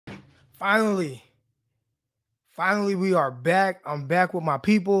Finally, we are back. I'm back with my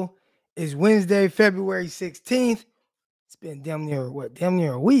people. It's Wednesday, February 16th. It's been damn near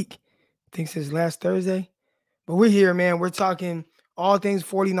a week. I think since last Thursday. But we're here, man. We're talking all things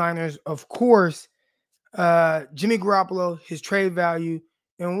 49ers. Of course, Jimmy Garoppolo, his trade value,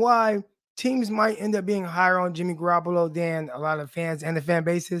 and why teams might end up being higher on Jimmy Garoppolo than a lot of fans and the fan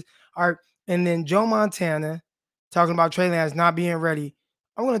bases are. And then Joe Montana talking about Trey Lance not being ready.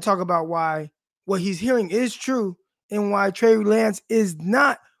 I'm going to talk about why what he's hearing is true and why Trey Lance is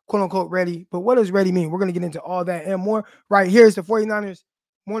not quote unquote ready. But what does ready mean? We're going to get into all that and more right here. It's the 49ers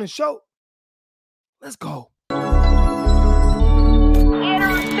Morning Show. Let's go.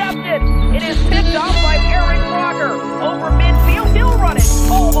 Intercepted. It is picked off by Aaron Crocker. Over midfield, he'll run it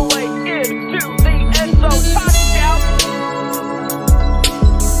all the way into the end zone. Touchdown.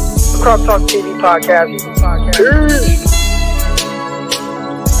 Croc Talk TV podcast.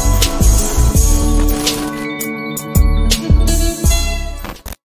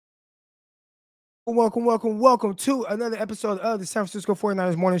 Welcome to another episode of the San Francisco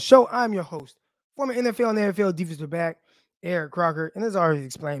 49ers Morning Show. I'm your host, former NFL and NFL defensive back, Eric Crocker. And as I already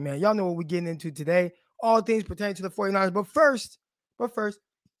explained, man, y'all know what we're getting into today. All things pertaining to the 49ers. But first,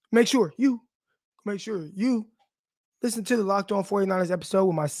 make sure you listen to the Locked On 49ers episode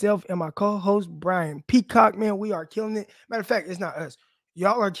with myself and my co-host, Brian Peacock. Man, we are killing it. Matter of fact, it's not us.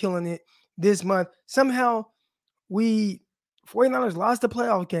 Y'all are killing it this month. Somehow, 49ers lost the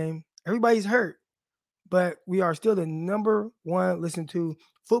playoff game. Everybody's hurt. But we are still the number one listened to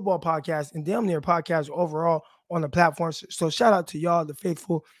football podcast and damn near podcast overall on the platform. So shout out to y'all, the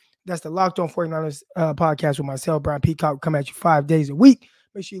faithful. That's the Locked On 49ers podcast with myself, Brian Peacock. Come at you 5 days a week.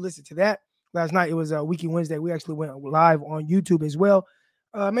 Make sure you listen to that. Last night, it was a Weekend Wednesday. We actually went live on YouTube as well.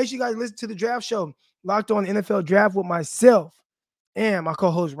 Make sure you guys listen to the draft show, Locked On NFL Draft with myself and my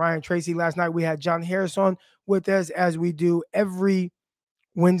co-host, Ryan Tracy. Last night, we had John Harris on with us as we do every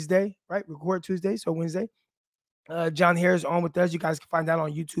Wednesday, right? Record Tuesday, so Wednesday. John Harris on with us. You guys can find that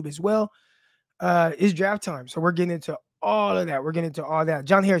on YouTube as well. It's draft time, so we're getting into all of that.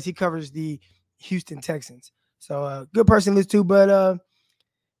 John Harris, he covers the Houston Texans. So good person to listen to. But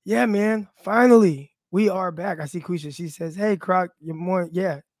yeah, man, finally we are back. I see Quisha. She says, "Hey, Croc, your morning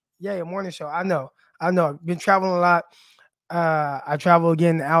show." I know. I've been traveling a lot. I travel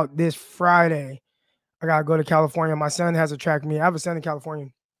again out this Friday. I gotta go to California. My son has a track meet. I have a son in California.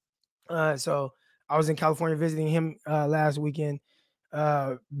 So I was in California visiting him last weekend.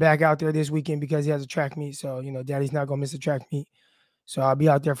 Back out there this weekend because he has a track meet. So, Daddy's not gonna miss a track meet. So I'll be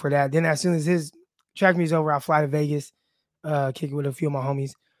out there for that. Then as soon as his track meet's over, I'll fly to Vegas, kick it with a few of my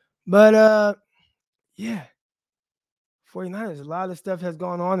homies. But yeah. 49ers, a lot of stuff has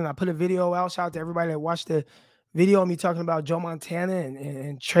gone on, and I put a video out. Shout out to everybody that watched the video of me talking about Joe Montana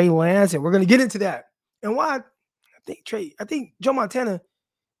and Trey Lance, and we're gonna get into that. And why I think Joe Montana,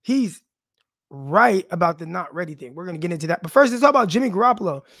 he's right about the not ready thing. We're going to get into that. But first, let's talk about Jimmy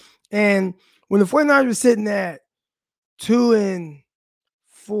Garoppolo. And when the 49ers were sitting at 2-4.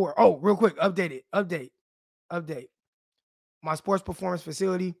 Oh, real quick, update. My sports performance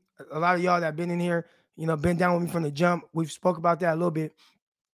facility. A lot of y'all that have been in here, been down with me from the jump. We've spoke about that a little bit.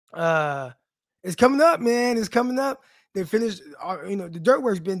 It's coming up, man. It's coming up. They finished, the dirt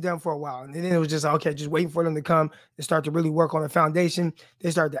work's been done for a while. And then it was just, okay, just waiting for them to come and start to really work on the foundation. They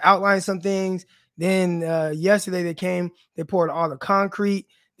started to outline some things. Then yesterday they came, they poured all the concrete.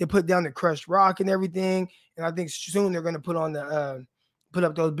 They put down the crushed rock and everything. And I think soon they're going to put up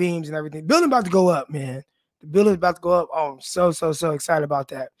those beams and everything. Building about to go up, man. The building's about to go up. Oh, I'm so excited about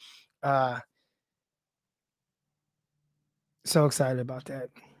that. So excited about that.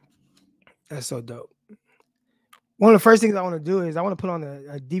 That's so dope. One of the first things I want to do is I want to put on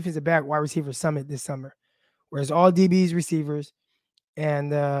a defensive back wide receiver summit this summer, where it's all DBs, receivers,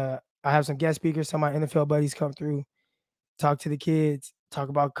 and I have some guest speakers. Some of my NFL buddies come through, talk to the kids, talk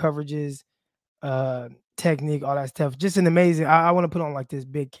about coverages, technique, all that stuff. Just an amazing. I want to put on like this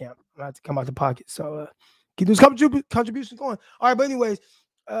big camp. I have to come out the pocket. So keep those contributions going. All right, but anyways,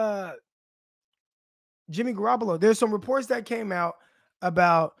 Jimmy Garoppolo. There's some reports that came out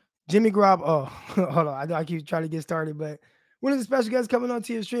about Jimmy Garoppolo. Oh, hold on. I know I keep trying to get started, but when are the special guests coming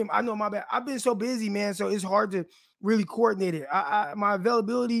onto your stream? I know, my bad. I've been so busy, man, so it's hard to really coordinate it. My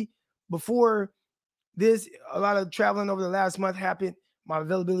availability before this, a lot of traveling over the last month happened. My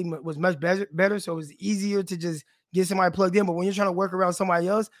availability was much better, so it was easier to just get somebody plugged in. But when you're trying to work around somebody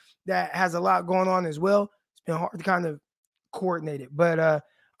else that has a lot going on as well, it's been hard to kind of coordinate it. But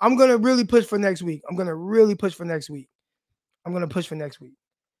I'm going to really push for next week. I'm going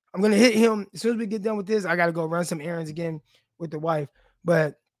to hit him. As soon as we get done with this, I got to go run some errands again with the wife.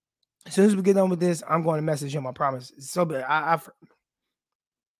 But As soon as we get done with this, I'm going to message him. I promise. It's so bad.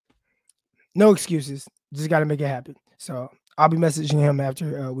 No excuses. Just got to make it happen. So I'll be messaging him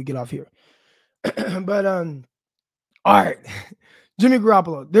after we get off here. But all right, Jimmy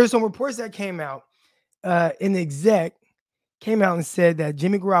Garoppolo. There's some reports that came out. An exec came out and said that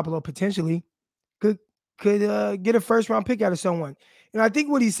Jimmy Garoppolo potentially could get a first round pick out of someone. And I think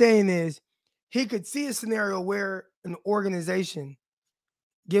what he's saying is he could see a scenario where an organization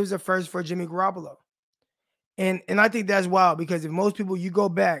gives a first for Jimmy Garoppolo. And I think that's wild because if most people, you go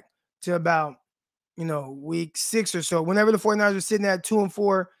back to about, week 6 or so, whenever the 49ers were sitting at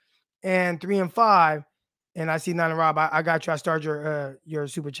 2-4 and 3-5, and I see Nine and Rob, I got you. I started your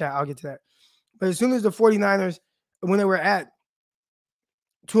super chat. I'll get to that. But as soon as the 49ers, when they were at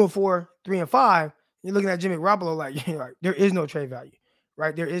 2-4, 3-5, you're looking at Jimmy Garoppolo like, there is no trade value,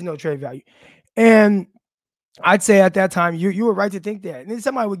 right? There is no trade value. And I'd say at that time, you were right to think that. And then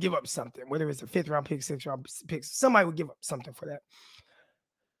somebody would give up something, whether it's a 5th round pick, 6th round pick, somebody would give up something for that.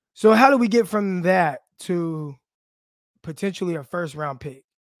 So how do we get from that to potentially a 1st round pick?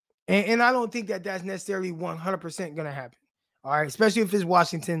 And I don't think that that's necessarily 100% going to happen. All right, especially if it's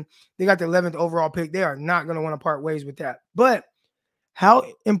Washington. They got the 11th overall pick. They are not going to want to part ways with that. But how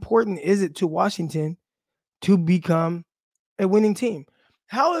important is it to Washington to become a winning team?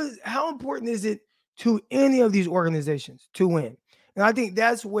 How important is it to any of these organizations to win? And I think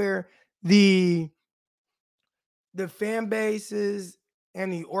that's where the fan bases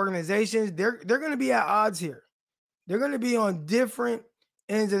and the organizations, they're going to be at odds here. They're going to be on different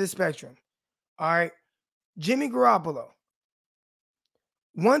ends of the spectrum. All right. Jimmy Garoppolo.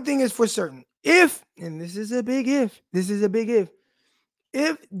 One thing is for certain. If Jimmy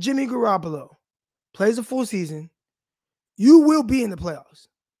Garoppolo plays a full season, you will be in the playoffs,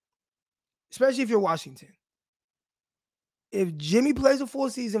 especially if you're Washington. If Jimmy plays a full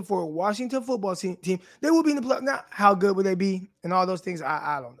season for a Washington football team, they will be in the playoffs. Now, how good would they be and all those things,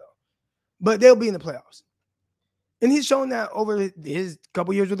 I don't know. But they'll be in the playoffs. And he's shown that over his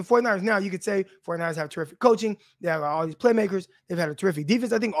couple years with the 49ers. Now, you could say 49ers have terrific coaching. They have all these playmakers. They've had a terrific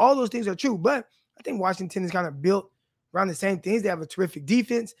defense. I think all those things are true. But I think Washington is kind of built around the same things. They have a terrific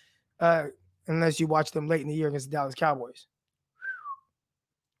defense, unless you watch them late in the year against the Dallas Cowboys.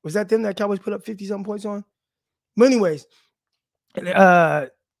 Was that them that Cowboys put up 50-something points on? But anyways, I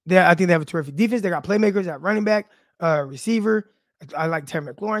think they have a terrific defense. They got playmakers at running back, receiver. I like Terry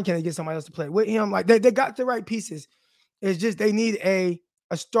McLaurin. Can they get somebody else to play with him? Like they got the right pieces. It's just they need a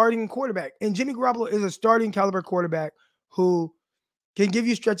starting quarterback. And Jimmy Garoppolo is a starting caliber quarterback who can give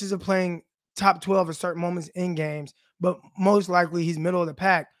you stretches of playing top 12 at certain moments in games, but most likely he's middle of the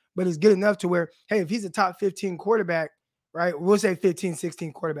pack. But he's good enough to where, hey, if he's a top 15 quarterback, right? We'll say 15,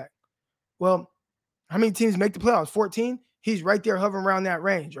 16 quarterback. Well, how many teams make the playoffs? 14? He's right there hovering around that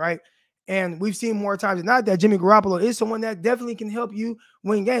range, right? And we've seen more times than not that Jimmy Garoppolo is someone that definitely can help you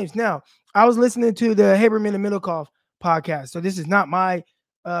win games. Now, I was listening to the Haberman and Middlecoff podcast, so this is not my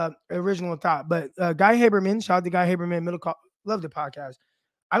original thought, but Guy Haberman, shout out to Guy Haberman, Middlecoff, love the podcast.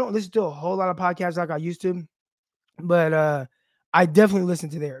 I don't listen to a whole lot of podcasts like I used to, but I definitely listen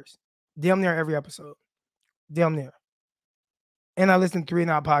to theirs. Damn near every episode. Damn near. And I listen to 3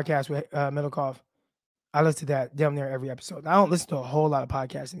 and Out podcast with Middlecoff. I listen to that damn near every episode. I don't listen to a whole lot of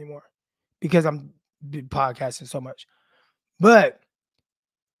podcasts anymore because I'm podcasting so much. But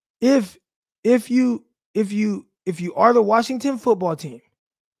if you are the Washington football team,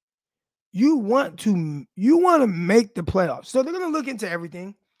 you want to make the playoffs. So they're going to look into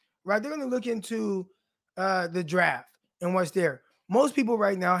everything, right? They're going to look into the draft and what's there. Most people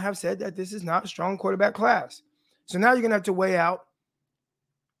right now have said that this is not a strong quarterback class. So now you're going to have to weigh out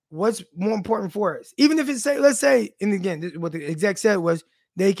what's more important for us. Even if it's, let's say, and again, what the exec said was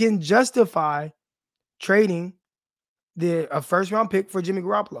they can justify trading a first-round pick for Jimmy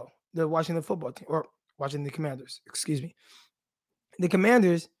Garoppolo, the Washington football team, or Washington Commanders, excuse me. The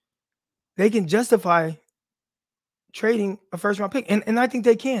Commanders, they can justify trading a first-round pick, and I think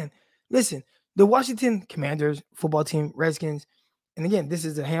they can. Listen, the Washington Commanders football team, Redskins, and again, this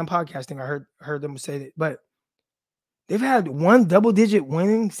is a ham podcasting. I heard them say that, but they've had one double-digit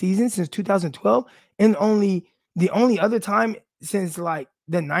winning season since 2012, and the only other time since like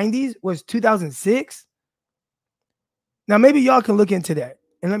the 90s was 2006. Now, maybe y'all can look into that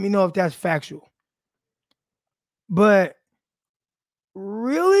and let me know if that's factual. But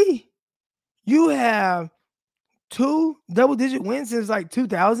really, you have 2 double-digit wins since like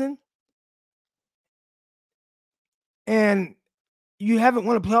 2000, and you haven't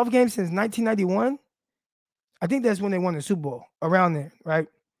won a playoff game since 1991. I think that's when they won the Super Bowl, around there, right?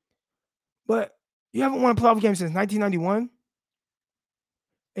 But you haven't won a playoff game since 1991.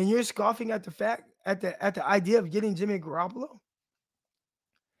 and you're scoffing at the idea of getting Jimmy Garoppolo.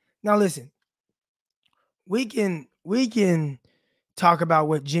 Now listen, we can talk about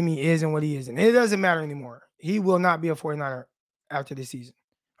what Jimmy is and what he isn't. It doesn't matter anymore. He will not be a 49er after this season.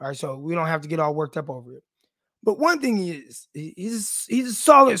 All right, so we don't have to get all worked up over it. But one thing he's a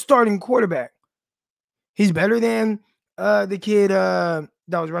solid starting quarterback. He's better than the kid that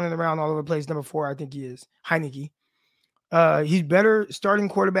was running around all over the place, number 4, I think he is, Heineke. He's better starting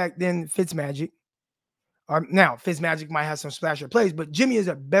quarterback than Fitzmagic. Now, Fitzmagic might have some splasher plays, but Jimmy is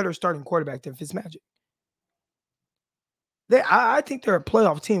a better starting quarterback than Fitzmagic. I think they're a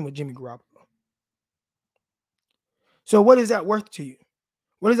playoff team with Jimmy Garoppolo. So what is that worth to you?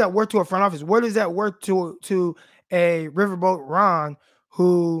 What is that worth to a front office? What is that worth to a Riverboat Ron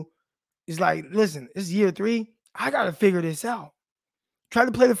who is like, listen, it's year 3. I got to figure this out. Try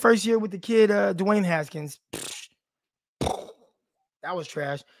to play the first year with the kid, Dwayne Haskins. That was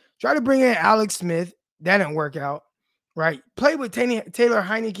trash. Try to bring in Alex Smith. That didn't work out. Right? Play with Taylor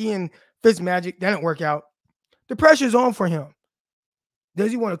Heineke and Fitzmagic. That didn't work out. The pressure's on for him.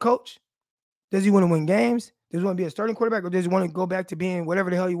 Does he want to coach? Does he want to win games? Does he want to be a starting quarterback, or does he want to go back to being whatever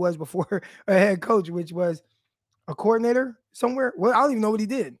the hell he was before a head coach, which was a coordinator somewhere? Well, I don't even know what he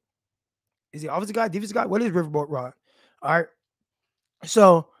did. Is he offensive guy, defensive guy? What is Riverboat Ron? All right.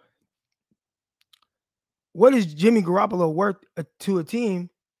 So what is Jimmy Garoppolo worth to a team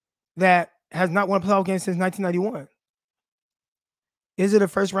that has not won a playoff game since 1991? Is it a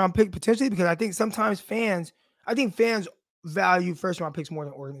first-round pick potentially? Because I think sometimes fans value first-round picks more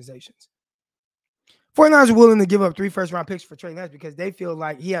than organizations. 49ers are willing to give up 3 first-round picks for Trey Lance because they feel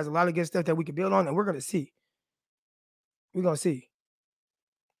like he has a lot of good stuff that we can build on, and we're going to see. We're going to see.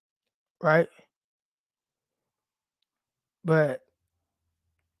 Right? But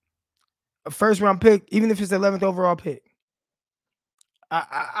a first-round pick, even if it's the 11th overall pick,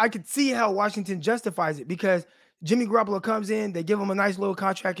 I could see how Washington justifies it because Jimmy Garoppolo comes in, they give him a nice little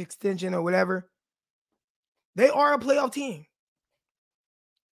contract extension or whatever. They are a playoff team.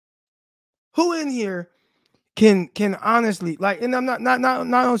 Who in here can honestly, like, and I'm not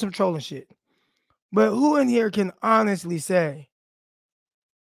on some trolling shit, but who in here can honestly say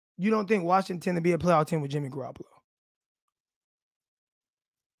you don't think Washington to be a playoff team with Jimmy Garoppolo?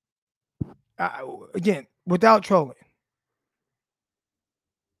 Again, without trolling,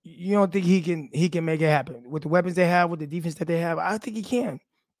 you don't think he can make it happen with the weapons they have, with the defense that they have? I think he can.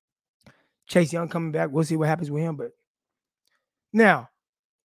 Chase Young coming back, we'll see what happens with him. But now,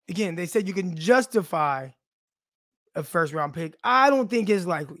 again, they said you can justify a first-round pick. I don't think it's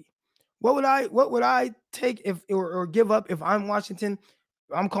likely. What would I take if or give up if I'm Washington?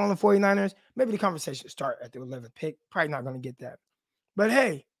 I'm calling the 49ers. Maybe the conversation start at the 11th pick. Probably not going to get that. But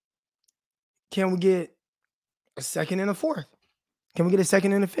hey, can we get a second and a 4th? Can we get a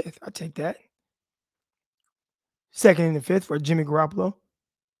second and a 5th? I'll take that. Second and a 5th for Jimmy Garoppolo.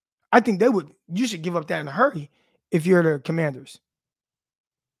 I think you should give up that in a hurry if you're the Commanders.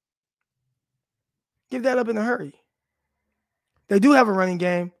 Give that up in a hurry. They do have a running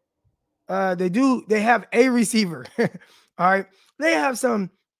game. They have a receiver. All right. They have Terry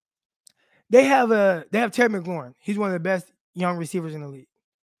McLaurin. He's one of the best young receivers in the league.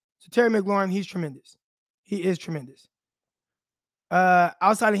 So Terry McLaurin, he's tremendous. He is tremendous.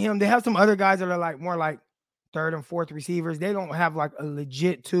 Outside of him, they have some other guys that are like more like 3rd and 4th receivers. They don't have like a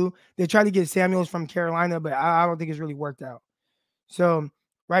legit 2. They tried to get Samuels from Carolina, but I don't think it's really worked out. So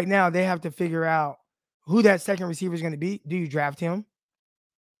right now they have to figure out who that second receiver is going to be. Do you draft him?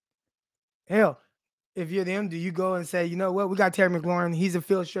 Hell, if you're them, do you go and say, you know what, we got Terry McLaurin. He's a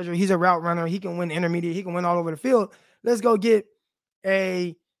field stretcher. He's a route runner. He can win intermediate. He can win all over the field. Let's go get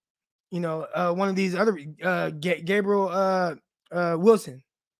one of these other Gabriel Wilson.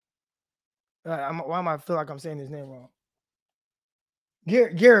 Why am I feel like I'm saying his name wrong?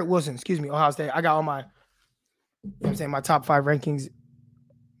 Garrett Wilson, excuse me, Ohio State. I got all my, my top 5 rankings,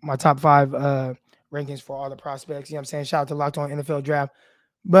 rankings for all the prospects. You know what I'm saying? Shout out to Locked On NFL Draft.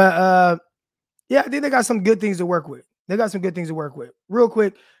 But yeah, I think they got some good things to work with. Real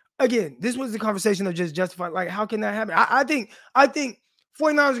quick, again, this was the conversation of just justifying, like, how can that happen? I think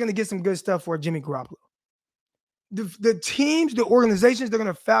 49ers are going to get some good stuff for Jimmy Garoppolo. The teams, the organizations, they're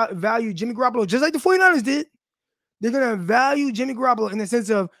going to value Jimmy Garoppolo just like the 49ers did. They're going to value Jimmy Garoppolo in the sense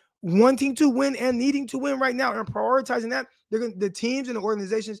of wanting to win and needing to win right now and prioritizing that. The teams and the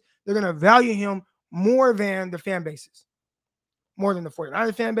organizations, they're going to value him more than the fan bases, more than the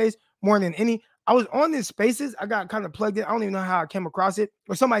 49ers fan base, more than any. I was on this Spaces. I got kind of plugged in. I don't even know how I came across it,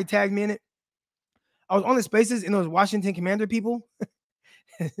 or somebody tagged me in it. I was on the Spaces and those Washington Commander people.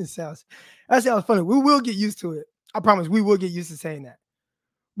 That sounds funny. We will get used to it. I promise we will get used to saying that.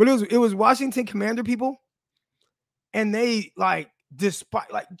 But it was Washington Commander people, and they despite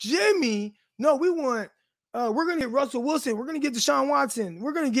Jimmy. No, we want. We're gonna get Russell Wilson. We're gonna get Deshaun Watson.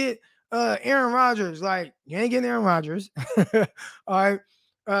 We're gonna get Aaron Rodgers. Like, you ain't getting Aaron Rodgers. All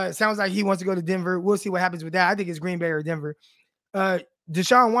right. Sounds like he wants to go to Denver. We'll see what happens with that. I think it's Green Bay or Denver.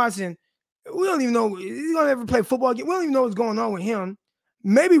 Deshaun Watson, we don't even know he's gonna ever play football again. We don't even know what's going on with him.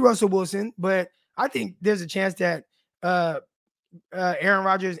 Maybe Russell Wilson, but I think there's a chance that Aaron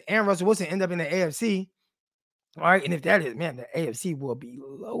Rodgers and Russell Wilson end up in the AFC. All right, and if that is, man, the AFC will be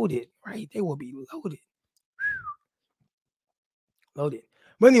loaded, right? They will be loaded. Loaded.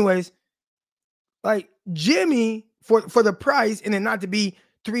 But anyways, like Jimmy for the price, and then not to be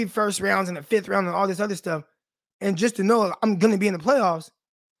 3 first rounds and a 5th round and all this other stuff, and just to know I'm gonna be in the playoffs.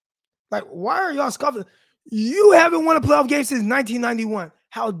 Like, why are y'all scoffing? You haven't won a playoff game since 1991.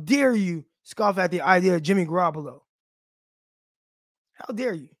 How dare you scoff at the idea of Jimmy Garoppolo? How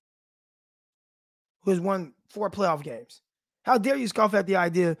dare you? Who has won 4 playoff games? How dare you scoff at the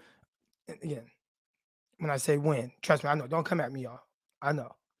idea? Again, when I say win, trust me, I know. Don't come at me, y'all. I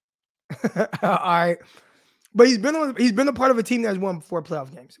know. All right. But he's been a part of a team that has won 4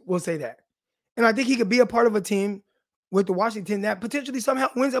 playoff games. We'll say that. And I think he could be a part of a team with the Washington that potentially somehow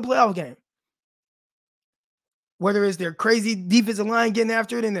wins a playoff game. Whether it's their crazy defensive line getting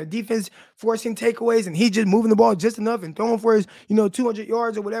after it and their defense forcing takeaways and he just moving the ball just enough and throwing for his, 200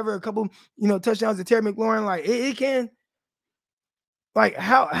 yards or whatever, a couple, touchdowns to Terry McLaurin. Like, it can. Like,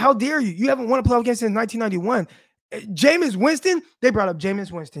 how dare you? You haven't won a playoff game since 1991. Jameis Winston, they brought up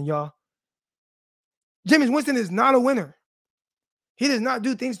Jameis Winston, y'all. Jameis Winston is not a winner. He does not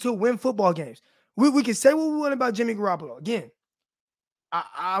do things to win football games. We can say what we want about Jimmy Garoppolo. Again,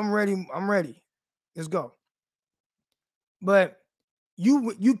 I'm ready. I'm ready. Let's go. But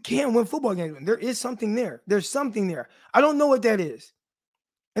you can't win football games. There is something there. There's something there. I don't know what that is.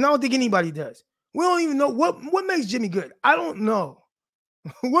 And I don't think anybody does. We don't even know what makes Jimmy good. I don't know.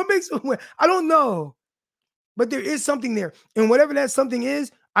 What makes him win? I don't know. But there is something there. And whatever that something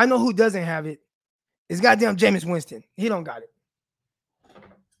is, I know who doesn't have it. It's goddamn Jameis Winston. He don't got it.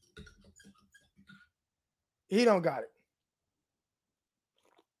 He don't got it.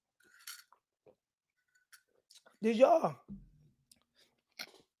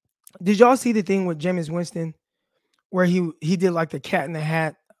 Did y'all see the thing with Jameis Winston where he did like the cat in the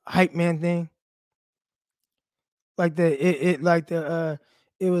hat hype man thing? Like it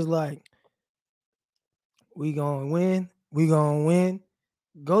was like, we gonna win, we gonna win.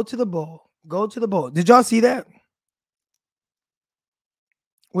 Go to the bowl. Go to the bowl. Did y'all see that?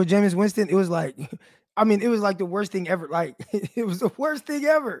 With Jameis Winston, it was like, I mean, it was like the worst thing ever. Like, it was the worst thing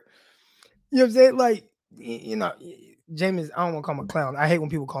ever. You know what I'm saying? Like, Jameis, I don't want to call him a clown. I hate when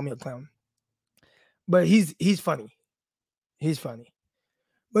people call me a clown. But he's funny. He's funny.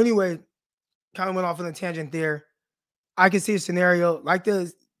 But anyway, kind of went off on a tangent there. I can see a scenario like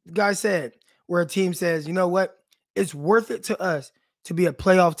the guy said, where a team says, you know what? It's worth it to us to be a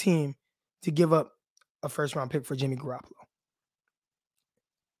playoff team to give up a first-round pick for Jimmy Garoppolo.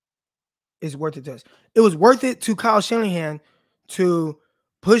 It's worth it to us. It was worth it to Kyle Shanahan to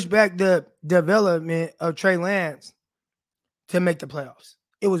push back the development of Trey Lance to make the playoffs.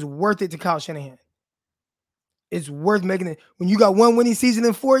 It was worth it to Kyle Shanahan. It's worth making it. When you got one winning season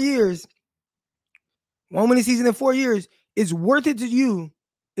in 4 years, it's worth it to you.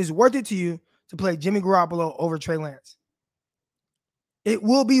 It's worth it to you to play Jimmy Garoppolo over Trey Lance. It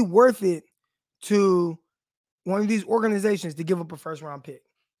will be worth it to one of these organizations to give up a first-round pick.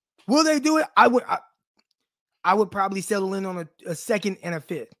 Will they do it? I would probably settle in on a 2nd and a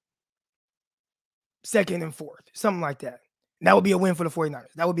 5th. 2nd and 4th, something like that. And that would be a win for the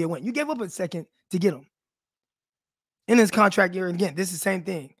 49ers. That would be a win. You gave up a 2nd to get him. In his contract year, and again, this is the same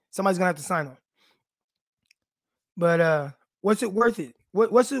thing. Somebody's going to have to sign him. But what's it worth it?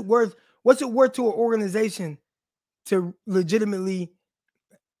 What's it worth? What's it worth to an organization to legitimately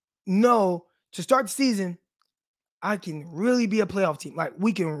know to start the season, I can really be a playoff team. Like,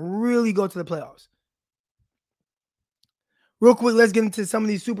 we can really go to the playoffs. Real quick, let's get into some of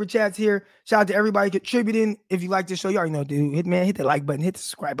these super chats here. Shout out to everybody contributing. If you like this show, you already know, dude. Hit the like button, hit the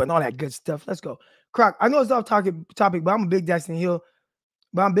subscribe button, all that good stuff. Let's go. Croc, I know it's off topic, but I'm a big Daxton Hill.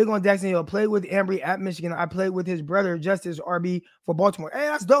 But I'm big on Daxton Hill. Played with Ambry at Michigan. I played with his brother, Justice RB, for Baltimore. Hey,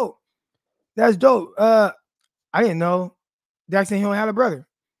 that's dope. That's dope. I didn't know Daxton Hill had a brother.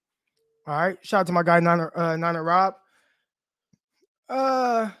 All right. Shout out to my guy, Nana Rob.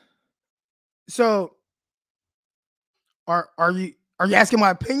 So are you asking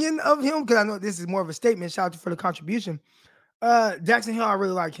my opinion of him? Because I know this is more of a statement. Shout out for the contribution. Daxton Hill, I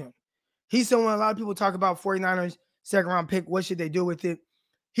really like him. He's someone a lot of people talk about 49ers 2nd round pick. What should they do with it?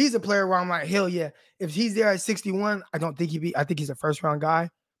 he's a player where I'm like, hell yeah. If he's there at 61, I don't think I think he's a first round guy,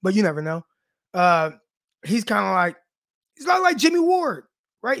 but you never know. He's kind of like, he's not like Jimmy Ward,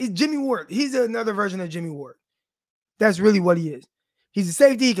 right? He's Jimmy Ward. He's another version of Jimmy Ward. That's really what he is. He's a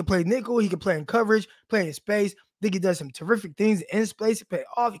safety. He can play nickel. He can play in coverage, play in space. I think he does some terrific things in space. He can play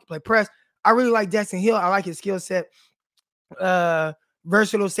off. He can play press. I really like Daxton Hill. I like his skill set.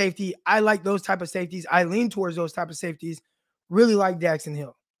 Versatile safety. I like those type of safeties. I lean towards those type of safeties. Really like Daxton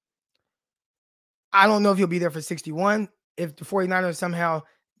Hill. I don't know if he'll be there for 61. If the 49ers somehow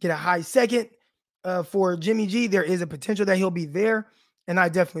get a high second for Jimmy G, there is a potential that he'll be there. And I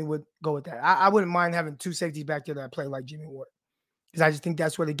definitely would go with that. I wouldn't mind having two safeties back there that play like Jimmy Ward. Because I just think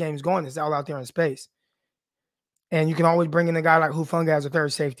that's where the game's going. It's all out there in space. And you can always bring in a guy like Hufanga as a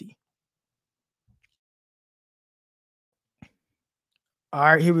third safety. All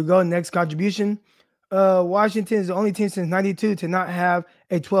right, here we go. Next contribution. Washington is the only team since 92 to not have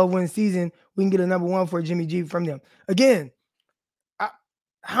a 12-win season. We can get a number one for Jimmy G from them. Again,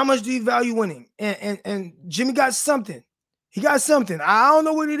 how much do you value winning? And Jimmy got something. He got something. I don't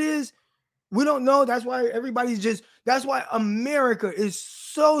know what it is. We don't know. That's why that's why America is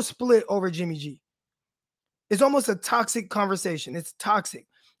so split over Jimmy G. It's almost a toxic conversation. It's toxic.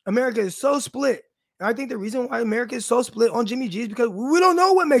 America is so split. And I think the reason why America is so split on Jimmy G is because we don't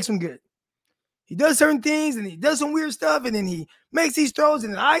know what makes him good. He does certain things and he does some weird stuff and then he makes these throws.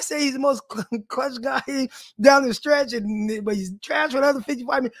 And I say he's the most clutch guy down the stretch, but he's trash for another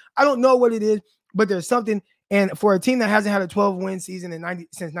 55 minutes. I don't know what it is, but there's something. And for a team that hasn't had a 12-win season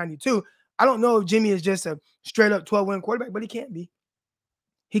since 92, I don't know if Jimmy is just a straight up 12-win quarterback, but he can't be.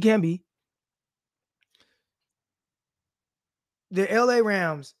 He can be. The LA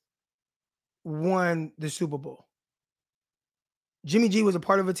Rams won the Super Bowl. Jimmy G was a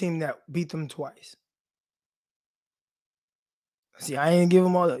part of a team that beat them twice. See, I ain't give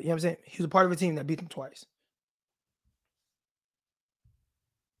him all that. You know what I'm saying? He was a part of a team that beat them twice.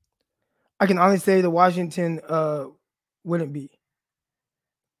 I can honestly say the Washington wouldn't be.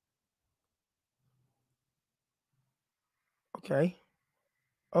 Okay.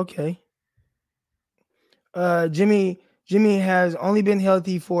 Jimmy has only been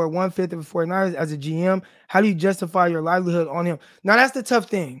healthy for 1/5 of the 49ers as a GM. How do you justify your livelihood on him? Now that's the tough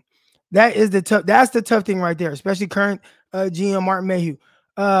thing. That's the tough thing right there, especially current GM Martin Mayhew.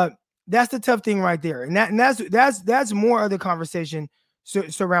 That's the tough thing right there. And that's more of the conversation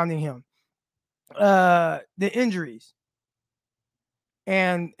surrounding him. The injuries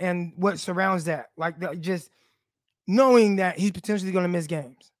and what surrounds that. Like just knowing that he's potentially going to miss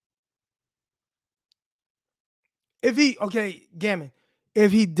games. Gammon,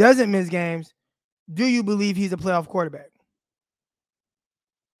 if he doesn't miss games, do you believe he's a playoff quarterback?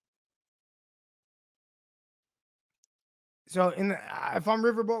 So if I'm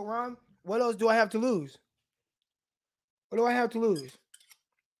Riverboat Ron, what else do I have to lose? What do I have to lose?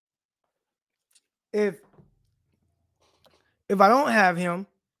 If I don't have him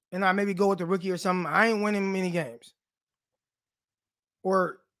and I maybe go with the rookie or something, I ain't winning many games.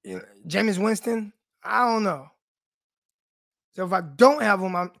 Or Jameis Winston, I don't know. So if I don't have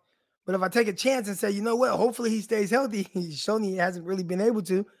him, but if I take a chance and say, you know what, hopefully he stays healthy. He's shown he hasn't really been able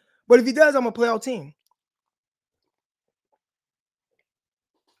to. But if he does, I'm a playoff team.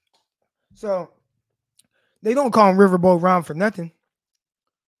 So they don't call him Riverboat Ron for nothing.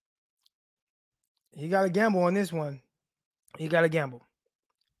 He got to gamble on this one. He got to gamble.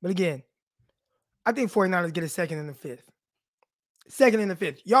 But again, I think 49ers get a second and a fifth. Second and a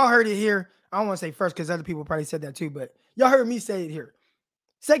fifth. Y'all heard it here. I don't want to say first because other people probably said that too, but y'all heard me say it here.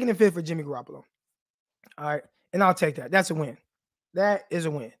 Second and fifth for Jimmy Garoppolo. All right. And I'll take that. That's a win. That is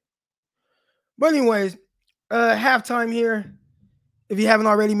a win. But anyways, halftime here. If you haven't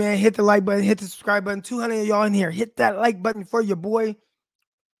already, man, hit the like button, hit the subscribe button. 200 of y'all in here. Hit that like button for your boy. You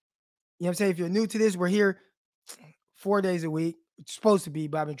know what I'm saying? If you're new to this, we're here 4 days a week. It's supposed to be,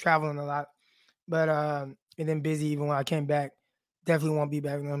 but I've been traveling a lot. But and then busy even when I came back. Definitely won't be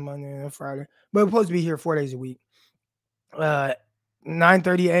back on Monday and Friday. But we're supposed to be here 4 days a week.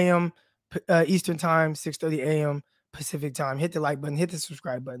 9:30 a.m. Eastern time, 6:30 a.m. Pacific time. Hit the like button, hit the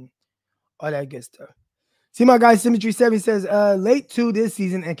subscribe button. All that good stuff. See my guy Symmetry 7 says late 2 this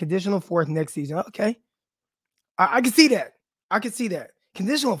season and conditional 4th next season. Okay. I can see that. I can see that.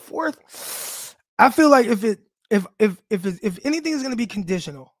 Conditional 4th. I feel like if anything is going to be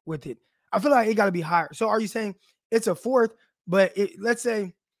conditional with it, I feel like it got to be higher. So are you saying it's a 4th, but let's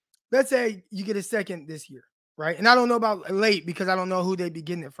say you get a 2nd this year, right? And I don't know about late because I don't know who they'd be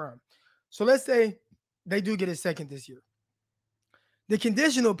getting it from. So let's say they do get a 2nd this year. The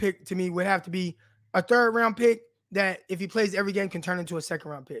conditional pick to me would have to be a 3rd round pick that if he plays every game can turn into a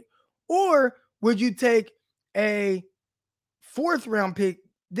second round pick? Or would you take a 4th round pick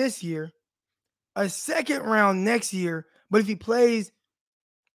this year, a 2nd round next year, but if he plays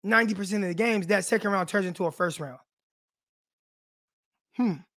 90% of the games, that 2nd round turns into a 1st round?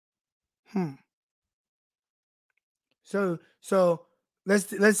 So let's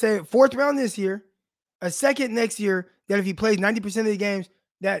say 4th round this year, a 2nd next year, that if he plays 90% of the games,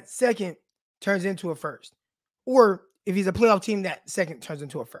 that 2nd turns into a 1st. Or if he's a playoff team, that 2nd turns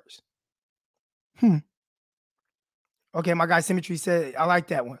into a 1st. Okay, my guy Symmetry said, I like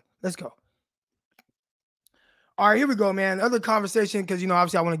that one. Let's go. All right, here we go, man. Other conversation, because,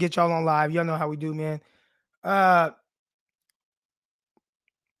 obviously I want to get y'all on live. Y'all know how we do, man. There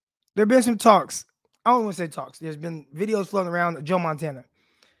have been some talks. I don't want to say talks. There's been videos floating around of Joe Montana.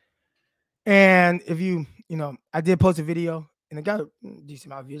 And if I did post a video, and it got a decent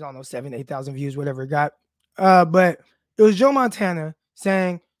amount of views. I don't know, 7,000, 8,000 views, whatever it got. But it was Joe Montana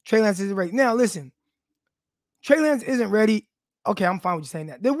saying Trey Lance isn't ready. Now, listen, Trey Lance isn't ready. Okay, I'm fine with you saying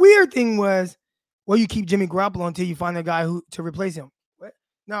that. The weird thing was, well, you keep Jimmy Garoppolo until you find a guy to replace him. What?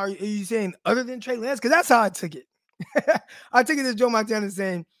 Now, are you saying other than Trey Lance? Because that's how I took it. I took it as Joe Montana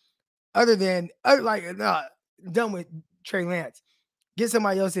saying done with Trey Lance. Get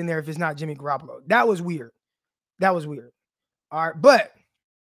somebody else in there if it's not Jimmy Garoppolo. That was weird. All right, but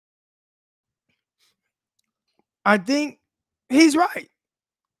I think he's right.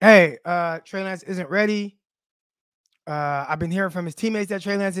 Hey, Trey Lance isn't ready. I've been hearing from his teammates that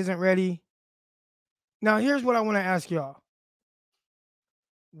Trey Lance isn't ready. Now, here's what I want to ask y'all.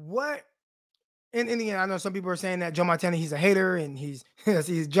 And again, I know some people are saying that Joe Montana, he's a hater, and he's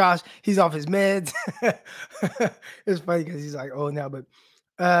Josh, he's off his meds. It's funny because he's like, oh, now, but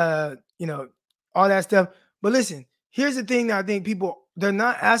all that stuff. But listen, here's the thing that I think people, they're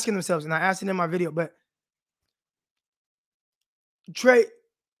not asking themselves, and I asked it in my video, but Trey,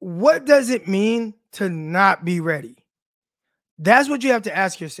 what does it mean to not be ready? That's what you have to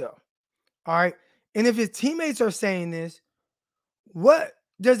ask yourself. All right. And if his teammates are saying this, what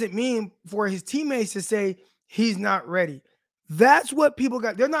does it mean for his teammates to say he's not ready? That's what people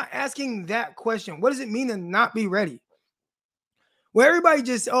got. They're not asking that question. What does it mean to not be ready? Well, everybody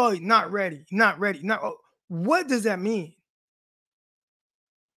just, not ready. What does that mean?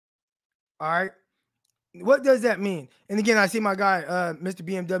 All right. What does that mean? And again, I see my guy, Mr.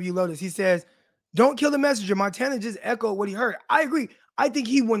 BMW Lotus. He says, don't kill the messenger. Montana just echoed what he heard. I agree. I think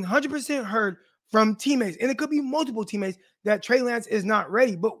he 100% heard from teammates, and it could be multiple teammates, that Trey Lance is not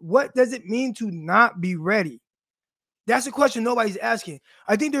ready. But what does it mean to not be ready? That's a question nobody's asking.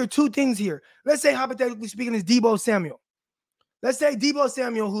 I think there are two things here. Let's say, hypothetically speaking, is Deebo Samuel. Let's say Deebo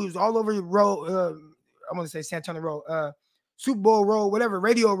Samuel, who's all over the road, I'm going to say Santana Row, Super Bowl row, whatever,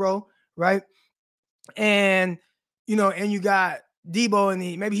 radio row, right? And, and you got Deebo,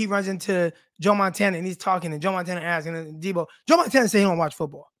 and maybe he runs into Joe Montana, and he's talking, and Joe Montana asks, and Joe Montana say he don't watch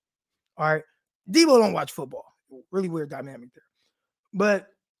football. All right. Deebo don't watch football. Really weird dynamic there. But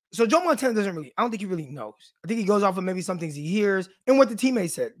so Joe Montana I don't think he really knows. I think he goes off of maybe some things he hears and what the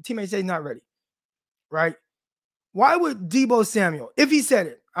teammates said. The teammates say he's not ready. Right? Why would Deebo Samuel, if he said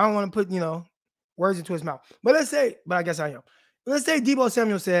it, I don't want to put, words into his mouth. But I guess I am. Let's say Deebo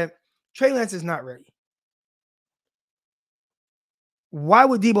Samuel said, Trey Lance is not ready. Why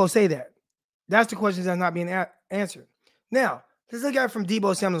would Deebo say that? That's the question that's not being answered. Now, let's look at it from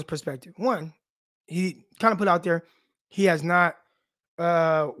Deebo Samuel's perspective. One, he kind of put out there, he has not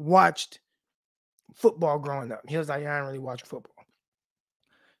watched football growing up. He was like, I don't really watch football.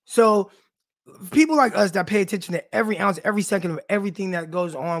 So people like us that pay attention to every ounce, every second of everything that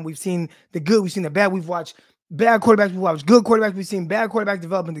goes on, we've seen the good, we've seen the bad, we've watched bad quarterbacks, we've watched good quarterbacks, we've seen bad quarterback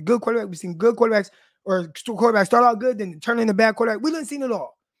development, the good quarterback, we've seen good quarterbacks or quarterbacks start out good, then turn into bad quarterback. We didn't see it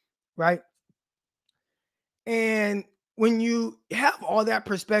all, right? And when you have all that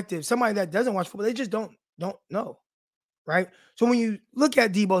perspective, somebody that doesn't watch football, they just don't know, right? So when you look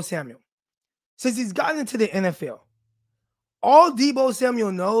at Deebo Samuel, since he's gotten into the NFL, all Deebo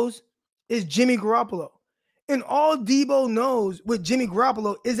Samuel knows is Jimmy Garoppolo. And all Deebo knows with Jimmy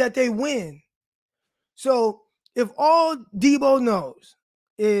Garoppolo is that they win. So if all Deebo knows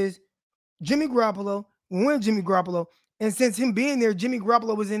is Jimmy Garoppolo, and since him being there, Jimmy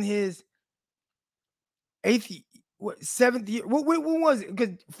Garoppolo was in his 7th year. What was it?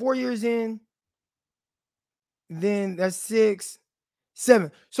 Because 4 years in, then that's 6,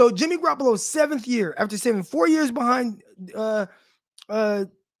 7. So Jimmy Garoppolo's 7th year after 4 years behind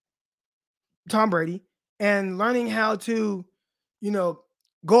Tom Brady, and learning how to,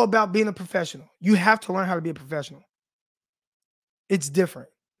 go about being a professional. You have to learn how to be a professional. It's different.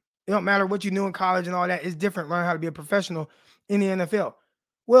 It don't matter what you knew in college and all that. It's different learning how to be a professional in the NFL.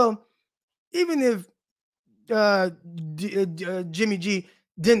 Well, even if Jimmy G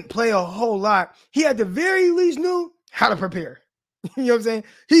didn't play a whole lot, he at the very least knew how to prepare. You know what I'm saying?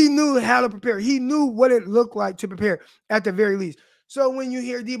 He knew how to prepare. He knew what it looked like to prepare at the very least. So when you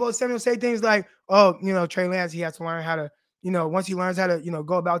hear Deebo Samuel say things like, oh, Trey Lance, he has to learn how to, once he learns how to,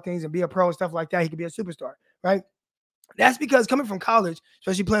 go about things and be a pro and stuff like that, he could be a superstar, right? That's because coming from college,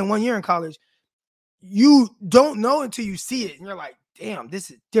 especially playing 1 year in college, you don't know until you see it. And you're like, damn,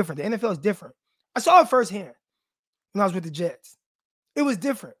 this is different. The NFL is different. I saw it firsthand when I was with the Jets. It was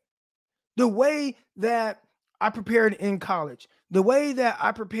different. The way that I prepared in college, the way that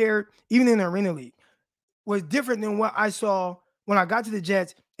I prepared even in the Arena League was different than what I saw when I got to the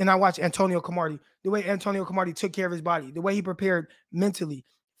Jets and I watched Antonio Cromartie. The way Antonio Cromartie took care of his body, the way he prepared mentally,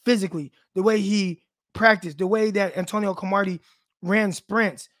 physically, the way he practiced, the way that Antonio Cromartie ran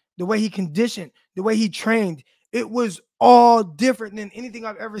sprints, the way he conditioned, the way he trained. It was all different than anything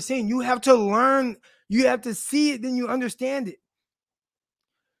I've ever seen. You have to learn, you have to see it, then you understand it.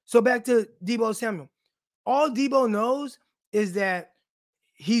 So back to Deebo Samuel. All Deebo knows is that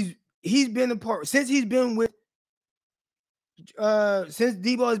he's been a part since Deebo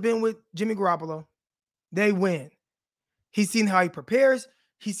has been with Jimmy Garoppolo, they win. He's seen how he prepares.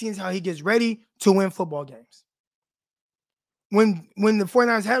 He's seen how he gets ready to win football games. When the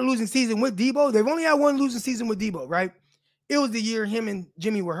 49ers had a losing season with Deebo, they've only had one losing season with Deebo, right? It was the year him and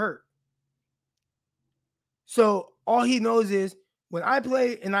Jimmy were hurt. So all he knows is when I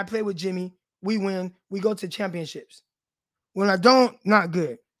play and I play with Jimmy, we win. We go to championships. When I don't, not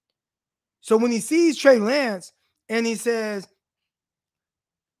good. So when he sees Trey Lance and he says,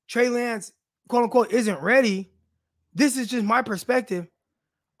 Trey Lance, quote unquote, isn't ready, this is just my perspective.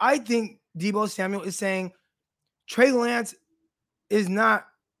 I think Deebo Samuel is saying Trey Lance is not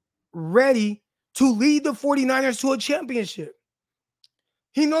ready to lead the 49ers to a championship.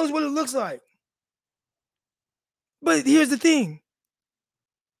 He knows what it looks like. But here's the thing.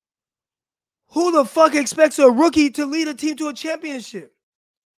 Who the fuck expects a rookie to lead a team to a championship?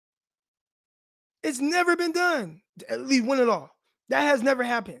 It's never been done. At least win it all. That has never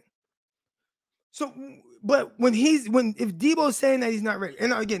happened. So, but if Deebo's saying that he's not ready,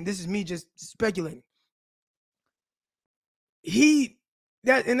 and again, this is me just speculating.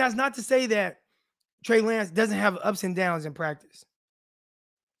 That's not to say that Trey Lance doesn't have ups and downs in practice.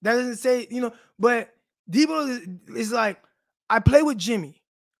 That doesn't say, but Deebo is like, I play with Jimmy.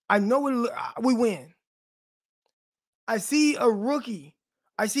 I know we win. I see a rookie.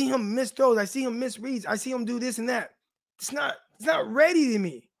 I see him miss throws. I see him miss reads. I see him do this and that. It's not ready to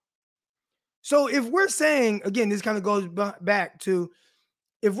me. So if we're saying, again, this kind of goes back to,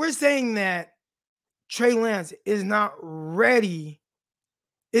 if we're saying that Trey Lance is not ready,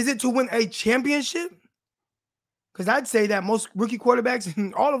 is it to win a championship? Because I'd say that most rookie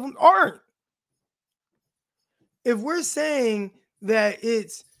quarterbacks, all of them, aren't. If we're saying that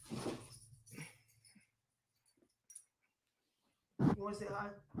it's... You want to say hi?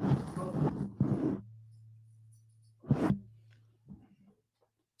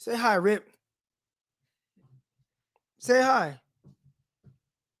 Say hi, Rip. Say hi.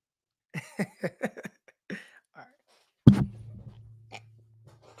 All right.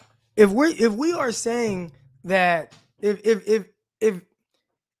 If we are saying that if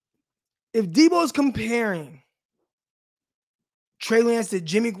Deebo's comparing Trey Lance to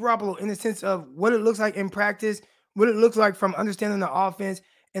Jimmy Garoppolo in the sense of what it looks like in practice, what it looks like from understanding the offense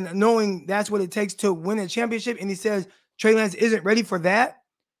and knowing that's what it takes to win a championship, and he says Trey Lance isn't ready for that,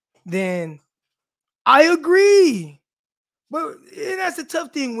 then I agree. But that's a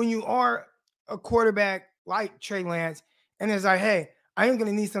tough thing when you are a quarterback like Trey Lance, and it's like, hey, I am going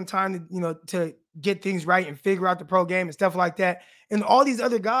to need some time to, to get things right and figure out the pro game and stuff like that. And all these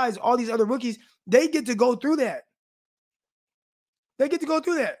other guys, all these other rookies, they get to go through that. They get to go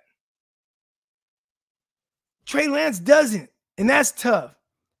through that. Trey Lance doesn't, and that's tough.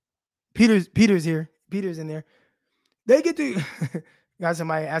 Peter's here. Peter's in there. They get to got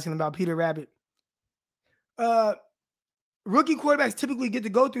somebody asking about Peter Rabbit. Rookie quarterbacks typically get to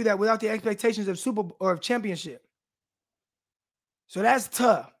go through that without the expectations of Super or of championship. So that's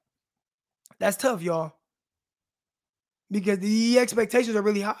tough. That's tough, y'all. Because the expectations are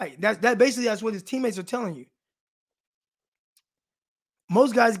really high. That's what his teammates are telling you.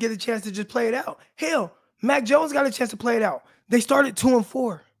 Most guys get a chance to just play it out. Hell, Mac Jones got a chance to play it out. They started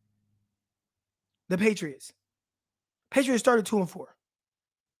 2-4. The Patriots. Patriots started 2-4.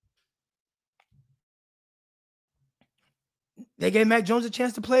 They gave Mac Jones a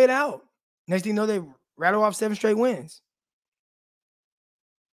chance to play it out. Next thing you know, they rattle off 7 straight wins.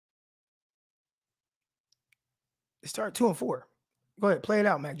 They start 2-4. Go ahead, play it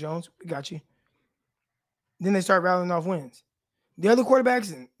out, Mac Jones. We got you. Then they start rattling off wins. The other quarterbacks,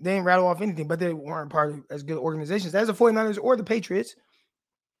 they didn't rattle off anything, but they weren't part of as good organizations as the 49ers or the Patriots.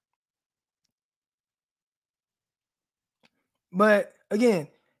 But again,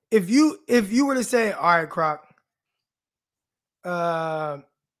 if you were to say, all right, Croc,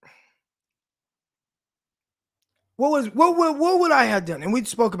 what would I have done? And we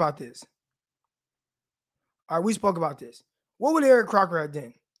spoke about this. All right, we spoke about this. What would Eric Crocker have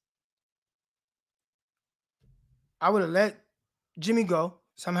done? I would have let Jimmy go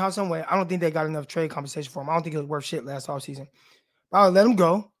somehow, some way. I don't think they got enough trade compensation for him. I don't think it was worth shit last offseason. I would let him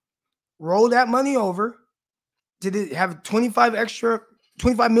go, roll that money over, to have 25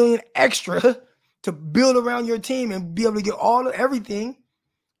 million extra to build around your team and be able to get everything,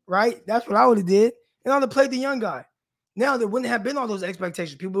 right? That's what I would have did. And I would have played the young guy. Now there wouldn't have been all those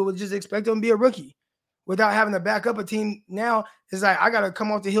expectations. People would just expect him to be a rookie without having to back up a team. Now it's like, I got to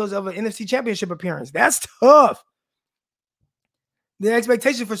come off the heels of an NFC Championship appearance. That's tough. The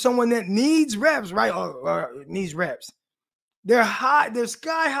expectation for someone that needs reps, right? Or needs reps. They're high. They're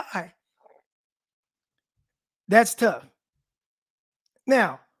sky high. That's tough.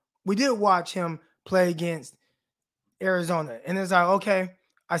 Now, we did watch him play against Arizona. And it's like, okay,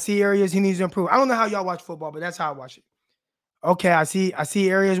 I see areas he needs to improve. I don't know how y'all watch football, but that's how I watch it. Okay, I see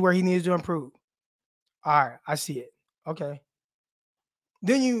areas where he needs to improve. All right, I see it. Okay.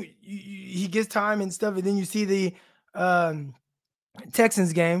 Then he gets time and stuff, and then you see the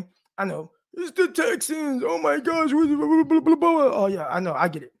Texans game. I know. It's the Texans. Oh my gosh. Oh yeah, I know. I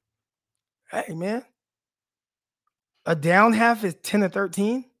get it. Hey, man. A down half is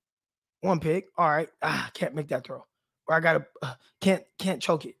 10-13. One pick. All right. Can't make that throw. Or I gotta can't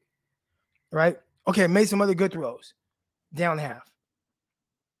choke it. Right? Okay, made some other good throws. Down half.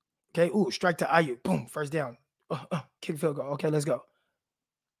 Okay. Ooh, strike to Ayuk. Boom. First down. Kick field goal. Okay, let's go.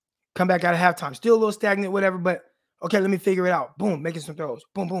 Come back out of halftime. Still a little stagnant, whatever, but okay, let me figure it out. Boom, making some throws.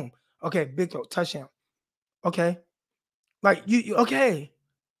 Boom, boom. Okay, big throw, touchdown. Okay. Like you okay.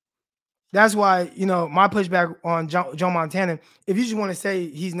 That's why, my pushback on Joe Montana, if you just want to say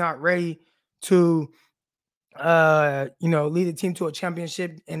he's not ready to lead the team to a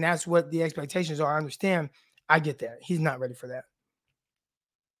championship and that's what the expectations are, I understand. I get that. He's not ready for that.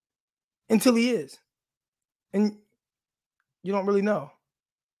 Until he is. And you don't really know.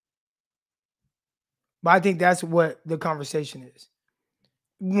 But I think that's what the conversation is.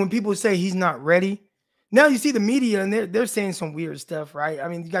 When people say he's not ready, now you see the media and they're saying some weird stuff, right? I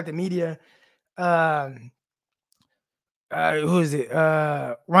mean, you got the media. Who is it?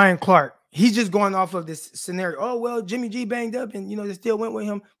 Ryan Clark. He's just going off of this scenario. Oh, well, Jimmy G banged up and, they still went with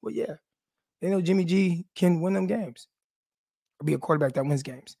him. Well, yeah. They know Jimmy G can win them games or be a quarterback that wins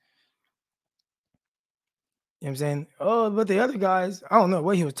games. You know what I'm saying? Oh, but the other guys, I don't know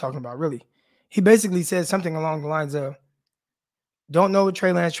what he was talking about, really. He basically said something along the lines of, don't know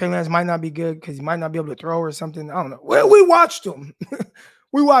Trey Lance. Trey Lance might not be good because he might not be able to throw or something. I don't know. Well, we watched him.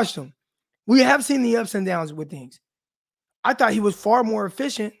 We have seen the ups and downs with things. I thought he was far more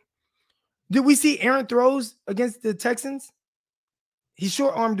efficient. Did we see errant throws against the Texans? He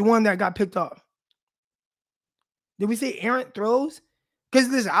short-armed one that got picked off. Did we see errant throws? Because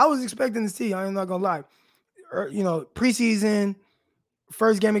listen, I was expecting to see, I'm not going to lie, preseason,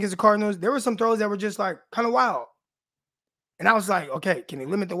 first game against the Cardinals, there were some throws that were just like kind of wild. And I was like, okay, can he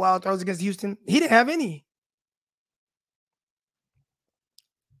limit the wild throws against Houston? He didn't have any.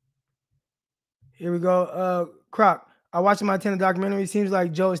 Here we go. Croc, I watched the Montana documentary. Seems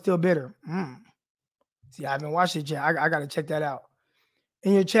like Joe is still bitter. See, I haven't watched it yet. I got to check that out.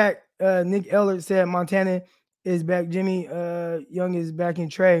 In your chat, Nick Ellert said Montana is back. Jimmy Young is back in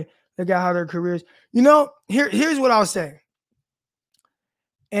Trey. Look at how their careers. Here's what I'll say.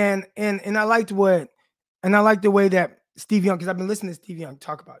 And I liked the way that Steve Young, because I've been listening to Steve Young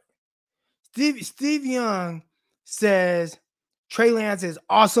talk about it. Steve Young says Trey Lance is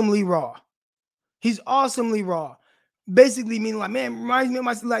awesomely raw. He's awesomely raw. Basically meaning like, man, reminds me of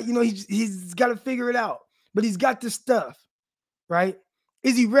myself. Like, he's got to figure it out. But he's got this stuff, right?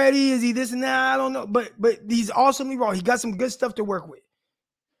 Is he ready? Is he this and that? I don't know. But he's awesomely raw. He got some good stuff to work with.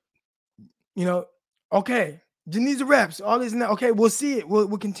 Okay. Just needs the reps. All this and that. Okay, we'll see it. We'll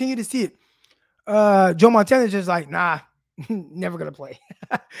continue to see it. Joe Montana's just like, nah, never gonna play.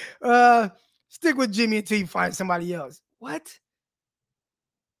 Stick with Jimmy until you find somebody else. What?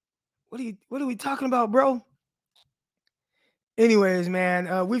 What are we talking about, bro? Anyways,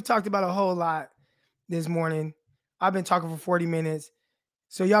 man, we've talked about a whole lot this morning. I've been talking for 40 minutes.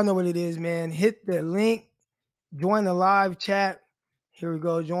 So y'all know what it is, man. Hit the link, join the live chat. Here we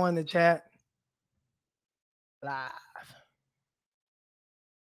go. Join the chat. Live.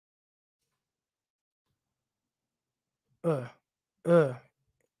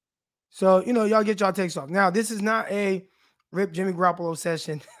 So, y'all get y'all takes off. Now, this is not a rip Jimmy Garoppolo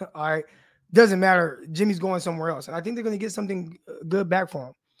session. All right. Doesn't matter. Jimmy's going somewhere else. And I think they're going to get something good back for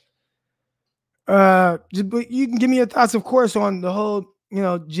him. But you can give me your thoughts, of course, on the whole,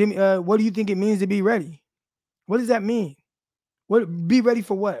 Jimmy. What do you think it means to be ready? What does that mean? What be ready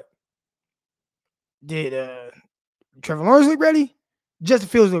for what? Did Trevor Lawrence look ready? Justin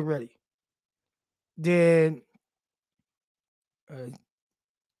Fields look ready? Did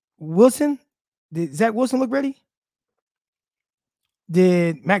Wilson? Did Zach Wilson look ready?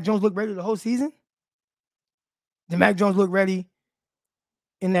 Did Mac Jones look ready the whole season? Did Mac Jones look ready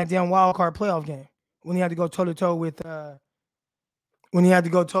in that damn wild card playoff game when he had to go toe to toe with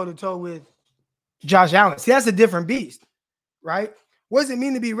Josh Allen? See, that's a different beast, right? What does it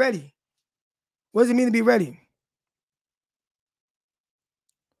mean to be ready? What does it mean to be ready?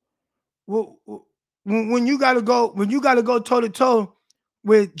 Well, when you gotta go toe to toe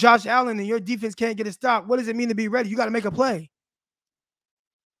with Josh Allen and your defense can't get a stop, what does it mean to be ready? You got to make a play.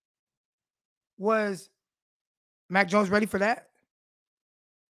 Was Mac Jones ready for that?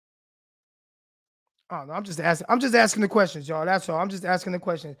 Oh no, I'm just asking the questions, y'all. That's all. I'm just asking the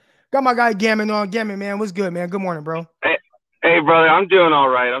questions. Got my guy Gammon on. Gammon, man, what's good, man? Good morning, bro. Hey, brother, I'm doing all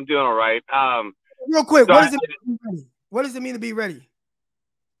right. Real quick, what does it mean to be ready? What does it mean to be ready?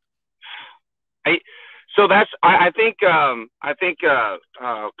 I think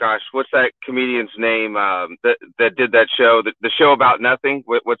gosh, what's that comedian's name that did that show, the show about nothing?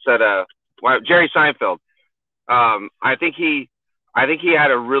 What's that? Jerry Seinfeld. I think he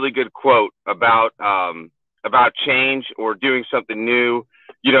had a really good quote about change or doing something new.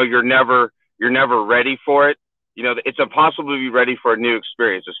 You're never ready for it. It's impossible to be ready for a new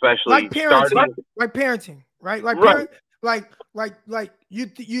experience, especially like parenting, right? Like you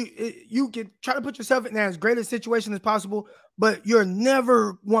can try to put yourself in as great a situation as possible, but you're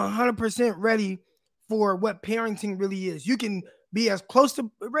never 100% ready for what parenting really is. You can be as close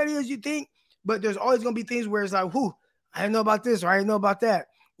to ready as you think, but there's always going to be things where it's like, I didn't know about this or I didn't know about that.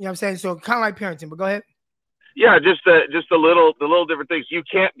 You know what I'm saying? So kind of like parenting, but go ahead. Yeah, just the little different things. You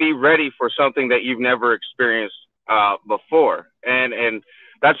can't be ready for something that you've never experienced before, and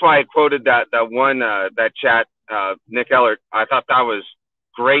that's why I quoted that one that chat, Nick Ellert. I thought that was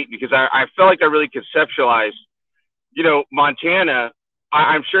great because I felt like I really conceptualized, Montana.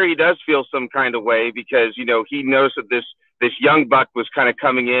 I'm sure he does feel some kind of way because he knows that this young buck was kind of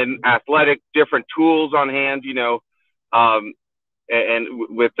coming in, athletic, different tools on hand, and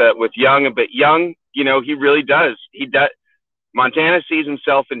with young, a bit young, he really does. Montana sees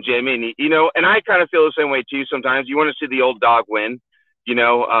himself in Jimmy, and and I kind of feel the same way too. Sometimes you want to see the old dog win.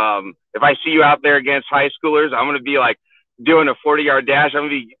 If I see you out there against high schoolers, I'm going to be like doing a 40-yard dash. I'm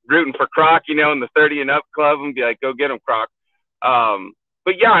going to be rooting for Croc, in the 30 and up club, and be like, go get him, Croc.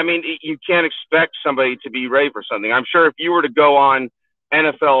 But yeah, I mean, you can't expect somebody to be ready for something. I'm sure if you were to go on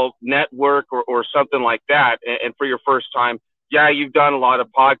NFL Network or something like that, and for your first time, yeah, you've done a lot of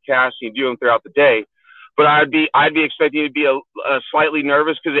podcasts, you do them throughout the day, but I'd be expecting you to be a slightly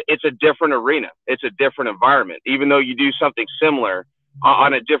nervous because it's a different arena. It's a different environment. Even though you do something similar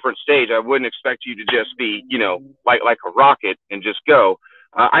on a different stage, I wouldn't expect you to just be, like a rocket and just go.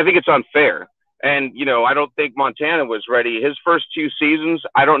 I think it's unfair. And, I don't think Montana was ready. His first 2 seasons,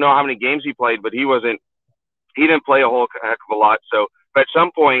 I don't know how many games he played, but he didn't play a whole heck of a lot. So at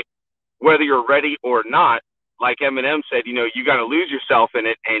some point, whether you're ready or not, like Eminem said, you got to lose yourself in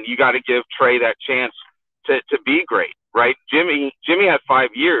it, and you got to give Trey that chance to be great, right? Jimmy had 5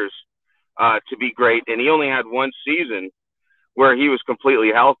 years to be great, and he only had 1 season where he was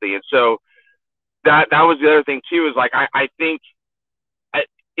completely healthy. And so that was the other thing too, is like, I think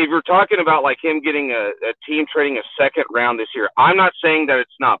if you're talking about like him getting a team trading a second round this year, I'm not saying that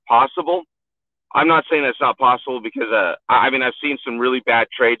it's not possible. I'm not saying that's not possible because I've seen some really bad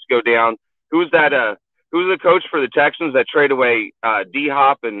trades go down. Who's the coach for the Texans that trade away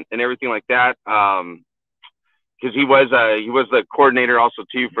D-Hop and everything like that? Because he was the coordinator also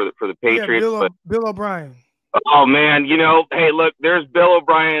too for the Patriots. Yeah, Bill O'Brien. Oh man, hey, look, there's Bill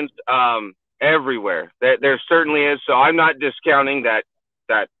O'Brien's everywhere. There certainly is. So I'm not discounting that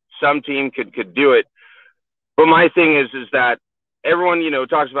some team could do it. But my thing is that everyone,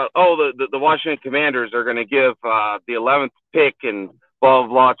 talks about, the Washington Commanders are going to give the 11th pick and blah, blah,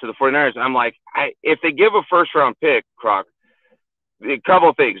 blah to the 49ers. I'm like, if they give a first-round pick, Croc, a couple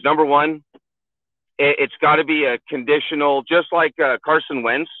of things. Number one, it's got to be a conditional, just like Carson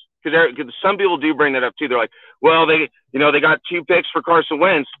Wentz, because some people do bring that up too. They're like, well, they got 2 picks for Carson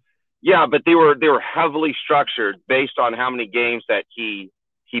Wentz. Yeah, but they were heavily structured based on how many games that he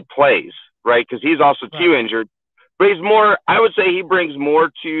plays, right? Because he's also too injured. But he's more. I would say he brings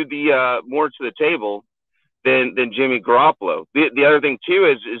more to the table than Jimmy Garoppolo. The other thing too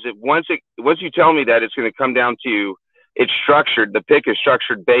is that once you tell me that it's going to come down to it's structured, the pick is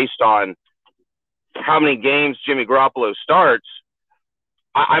structured based on how many games Jimmy Garoppolo starts.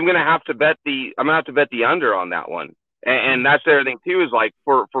 I'm going to have to bet the under on that one. And that's the other thing too, is like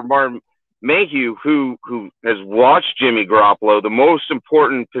for Martin Mayhew, who has watched Jimmy Garoppolo, the most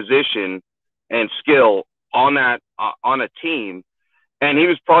important position and skill on a team. And he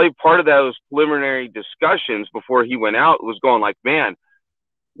was probably part of those preliminary discussions before he went out, was going like, man,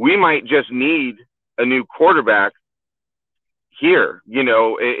 we might just need a new quarterback here,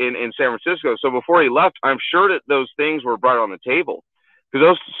 in San Francisco. So before he left, I'm sure that those things were brought on the table, because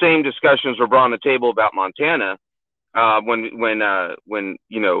those same discussions were brought on the table about Montana. When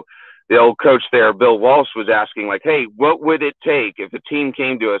the old coach there, Bill Walsh, was asking like, hey, what would it take if a team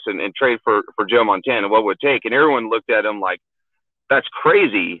came to us and trade for Joe Montana? What would it take? And everyone looked at him like, that's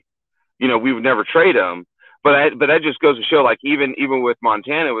crazy. We would never trade him. But that just goes to show, like, even with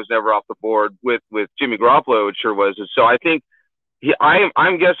Montana, it was never off the board. With Jimmy Garoppolo, it sure was. And so I think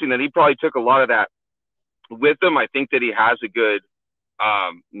I'm guessing that he probably took a lot of that with him. I think that he has a good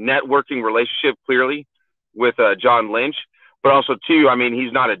networking relationship, clearly, with John Lynch. But also, too, I mean,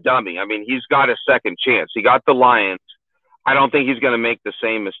 he's not a dummy. I mean, he's got a second chance. He got the Lions. I don't think he's going to make the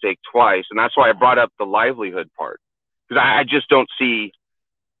same mistake twice. And that's why I brought up the livelihood part. Because I just don't see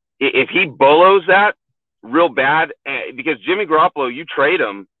 – if he bolos that real bad, because Jimmy Garoppolo, you trade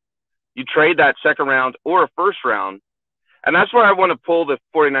him, you trade that second round or a first round, and that's where I want to pull the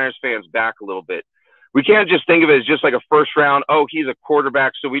 49ers fans back a little bit. We can't just think of it as just like a first round, oh, he's a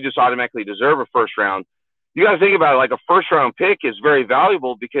quarterback, so we just automatically deserve a first round. You got to think about it like a first-round pick is very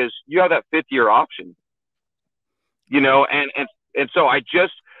valuable because you have that fifth-year option, and so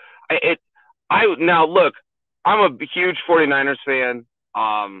now look, I'm a huge 49ers fan.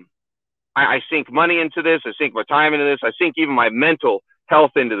 I sink money into this. I sink my time into this. I sink even my mental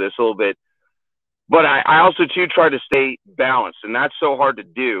health into this a little bit. But I also, too, try to stay balanced, and that's so hard to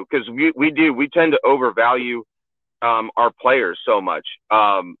do because we tend to overvalue our players so much.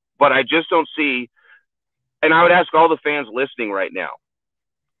 But I just don't see – and I would ask all the fans listening right now,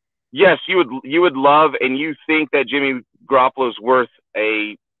 yes, you would love and you think that Jimmy Garoppolo's worth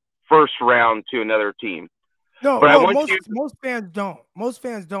a first round to another team. No, most fans don't. Most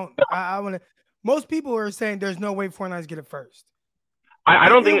fans don't. Most people are saying there's no way 49ers get it first. I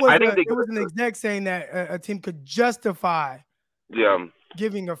think it was an exec saying that a team could justify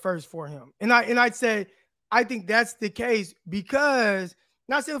giving a first for him. And I'd say I think that's the case because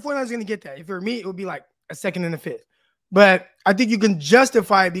not saying the 49ers are going to get that. If it were me, it would be like a second and a fifth. But I think you can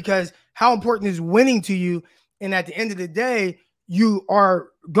justify it because how important is winning to you? And at the end of the day, you are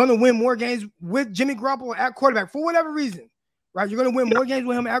going to win more games with Jimmy Garoppolo at quarterback for whatever reason, right? You're going to win more games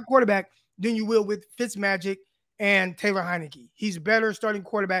with him at quarterback than you will with Fitzmagic and Taylor Heineke. He's better starting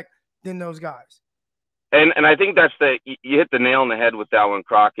quarterback than those guys. And I think that's you hit the nail on the head with that one,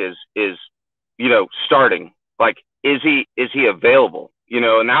 Croc, is starting. Like, is he available?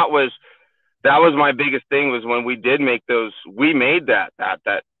 And that was my biggest thing was when we made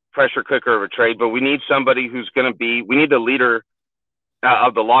that pressure cooker of a trade, but we need somebody who's going to we need the leader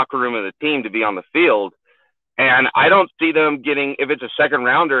of the locker room of the team to be on the field. And I don't see them getting, if it's a second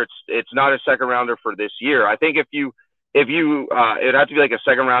rounder, it's not a second rounder for this year. I think if you it'd have to be like a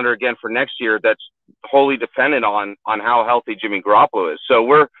second rounder again for next year. That's wholly dependent on how healthy Jimmy Garoppolo is.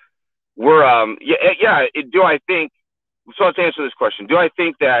 So do I think, so let's answer this question. Do I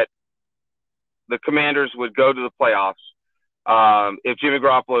think that the Commanders would go to the playoffs if Jimmy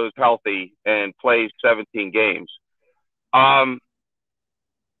Garoppolo is healthy and plays 17 games?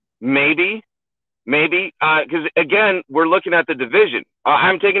 Maybe, because again, we're looking at the division.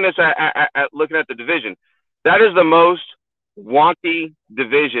 I'm taking this at looking at the division. That is the most wonky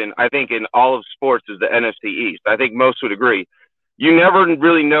division, I think, in all of sports is the NFC East. I think most would agree. You never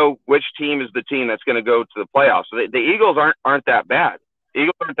really know which team is the team that's going to go to the playoffs. So the Eagles aren't that bad.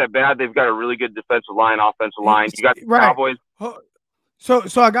 Eagles aren't that bad. They've got a really good defensive line, offensive line. You got the Cowboys.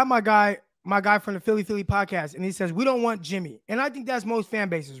 So I got my guy from the Philly podcast, and he says, we don't want Jimmy. And I think that's most fan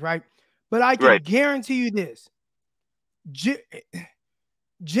bases, right? But I can guarantee you this.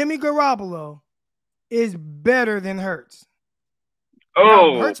 Jimmy Garoppolo is better than Hurts.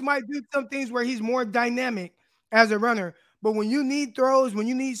 Oh. Now, Hurts might do some things where he's more dynamic as a runner, but when you need throws, when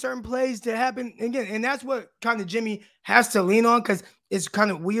you need certain plays to happen, again, and that's what kind of Jimmy has to lean on because it's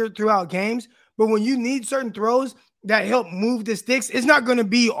kind of weird throughout games. But when you need certain throws that help move the sticks. It's not going to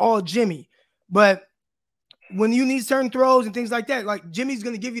be all Jimmy, but when you need certain throws and things like that, like Jimmy's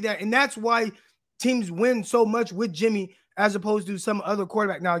going to give you that. And that's why teams win so much with Jimmy as opposed to some other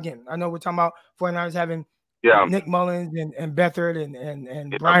quarterback. Now, again, I know we're talking about 49ers having Nick Mullins and Beathard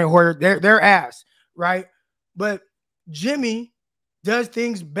and Brian Hoyer. They're ass, right? But Jimmy does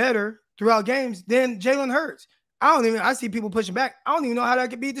things better throughout games than Jalen Hurts. I see people pushing back. I don't even know how that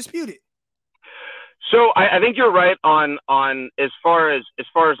could be disputed. So I think you're right on as far as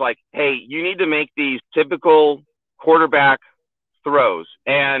like, hey, you need to make these typical quarterback throws.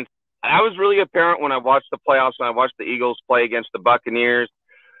 And I was really apparent when I watched the playoffs and I watched the Eagles play against the Buccaneers.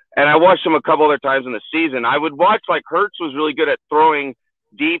 And I watched them a couple other times in the season. I would watch, like, Hurts was really good at throwing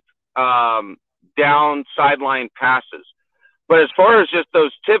deep down sideline passes. But as far as just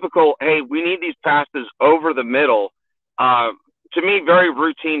those typical, hey, we need these passes over the middle, to me, very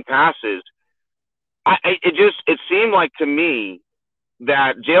routine passes, it seemed like to me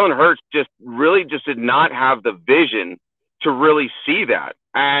that Jalen Hurts just did not have the vision to really see that.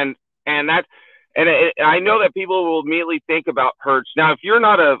 And I know that people will immediately think about Hurts. Now, if you're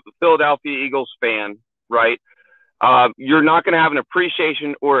not a Philadelphia Eagles fan, right, you're not going to have an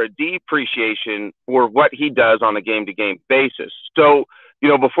appreciation or a depreciation for what he does on a game-to-game basis. So,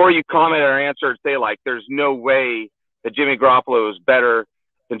 before you comment or answer and say, like, there's no way that Jimmy Garoppolo is better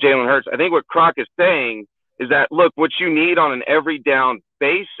than Jalen Hurts, I think what Croc is saying is that, look, what you need on an every down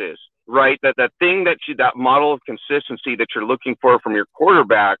basis, right, that thing that model of consistency that you're looking for from your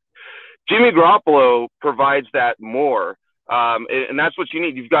quarterback, Jimmy Garoppolo provides that more, and that's what you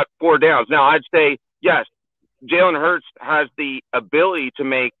need. You've got 4 downs. Now, I'd say, yes, Jalen Hurts has the ability to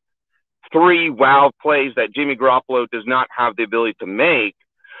make 3 wow plays that Jimmy Garoppolo does not have the ability to make,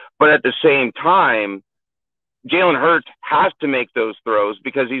 but at the same time, Jalen Hurts has to make those throws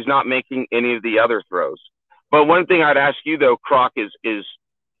because he's not making any of the other throws. But one thing I'd ask you, though, Croc, is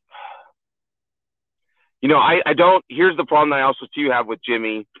I don't – here's the problem that I also, too, have with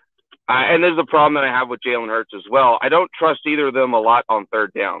Jimmy. And there's the problem that I have with Jalen Hurts as well. I don't trust either of them a lot on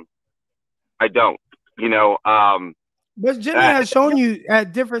 3rd down. I don't, But Jimmy has shown you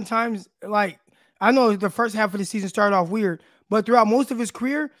at different times, like, I know the first half of the season started off weird, but throughout most of his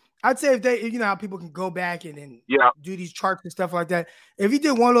career, I'd say if they, how people can go back and do these charts and stuff like that. If he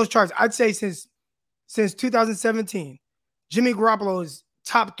did one of those charts, I'd say since 2017, Jimmy Garoppolo is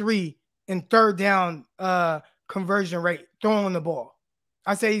top 3 in 3rd down conversion rate, throwing the ball.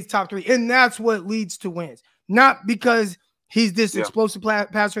 I say he's top 3, and that's what leads to wins. Not because he's this explosive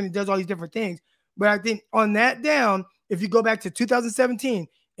passer and he does all these different things, but I think on that down, if you go back to 2017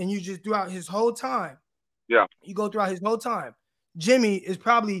 and you just throughout his whole time, you go throughout his whole time, Jimmy is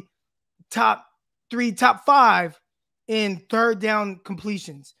probably top 3, top 5 in 3rd down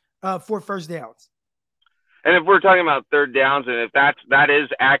completions for first downs. And if we're talking about 3rd downs, and if that is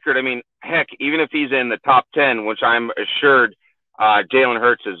accurate, I mean, heck, even if he's in the top 10, which I'm assured Jalen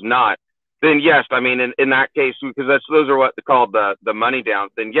Hurts is not, then yes, I mean, in that case, because those are what they call the money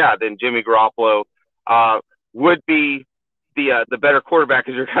downs, then Jimmy Garoppolo would be the better quarterback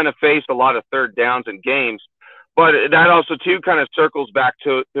because you're going to face a lot of 3rd downs in games. But that also, too, kind of circles back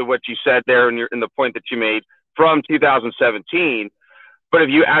to what you said there in the point that you made from 2017. But if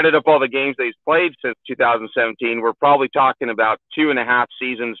you added up all the games that he's played since 2017, we're probably talking about 2.5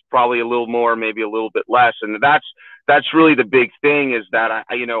 seasons, probably a little more, maybe a little bit less. And that's really the big thing is that,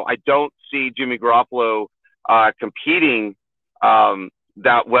 I don't see Jimmy Garoppolo competing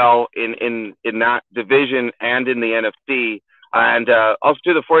that well in that division and in the NFC. And also,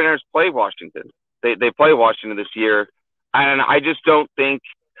 too, the 49ers play Washington. They play Washington this year. And I just don't think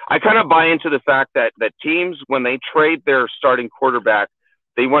 – I kind of buy into the fact that teams, when they trade their starting quarterback,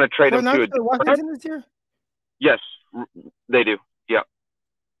 they want to trade him to a – Washington this year? Yes, they do. Yeah.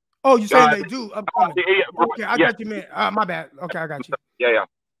 Oh, you saying they do? Okay, I got you, man. My bad. Okay, I got you.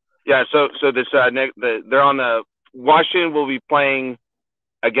 Yeah. So this they're on the – Washington will be playing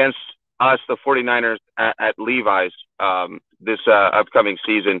against us, the 49ers, at Levi's this upcoming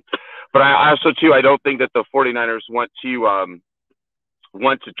season. But I also, too, I don't think that the 49ers want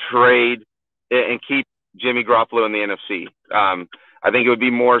to trade and keep Jimmy Garoppolo in the NFC. I think it would be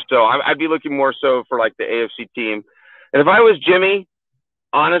more so. I'd be looking more so for like the AFC team. And if I was Jimmy,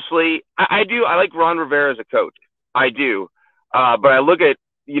 honestly, I like Ron Rivera as a coach. I do. But I look at,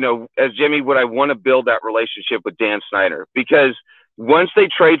 as Jimmy, would I want to build that relationship with Dan Snyder? Because once they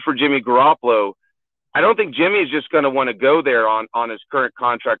trade for Jimmy Garoppolo, I don't think Jimmy is just going to want to go there on his current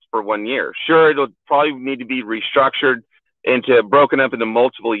contract for 1 year. Sure, it'll probably need to be restructured broken up into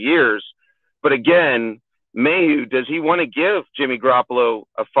multiple years. But again, Mayhew, does he want to give Jimmy Garoppolo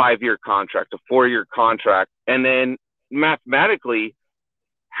a 5-year contract, a 4-year contract? And then mathematically,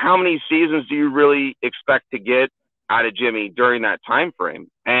 how many seasons do you really expect to get out of Jimmy during that time frame?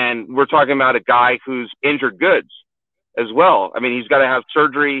 And we're talking about a guy who's injured goods as well. I mean, he's got to have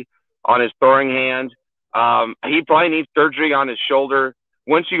surgery on his throwing hand. He probably needs surgery on his shoulder.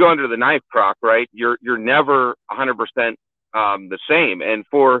 Once you go under the knife, Croc, right, you're never 100% the same. And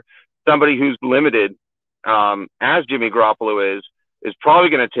for somebody who's limited, as Jimmy Garoppolo is probably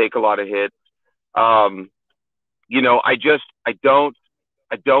going to take a lot of hits. You know, I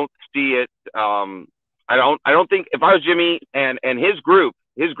don't see it. I don't think if I was Jimmy and his group,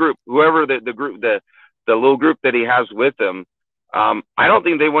 whoever the group, the little group that he has with him, I don't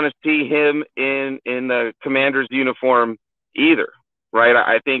think they want to see him in the Commander's uniform either, right?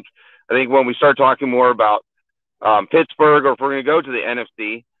 I think when we start talking more about Pittsburgh, or if we're going to go to the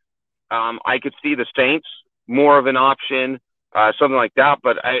NFC, I could see the Saints more of an option, something like that.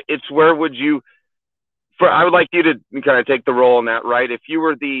 But it's where would you? I would like you to kind of take the role in that, right? If you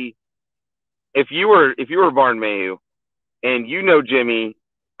were Barn Mayhew, and you know Jimmy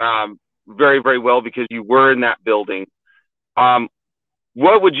very, very well because you were in that building,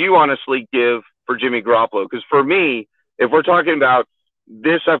 what would you honestly give for Jimmy Garoppolo? Because for me, if we're talking about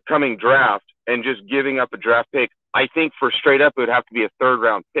this upcoming draft and just giving up a draft pick, I think for straight up it would have to be a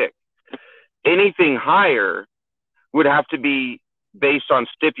 3rd-round pick. Anything higher would have to be based on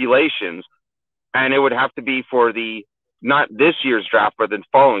stipulations, and it would have to be for not this year's draft, but the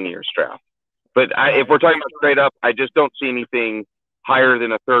following year's draft. But if we're talking about straight up, I just don't see anything higher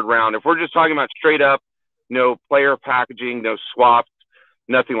than a 3rd round. If we're just talking about straight up, no player packaging, no swaps,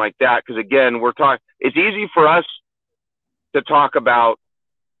 nothing like that. Because again, it's easy for us to talk about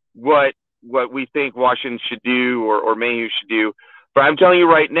what we think Washington should do or Mayhew should do. But I'm telling you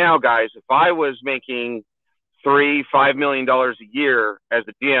right now, guys, if I was making $3-5 million a year as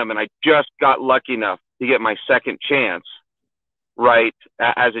a GM, and I just got lucky enough to get my second chance, right,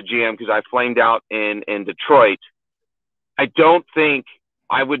 as a GM, because I flamed out in Detroit, I don't think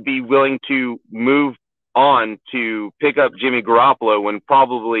I would be willing to move on to pick up Jimmy Garoppolo when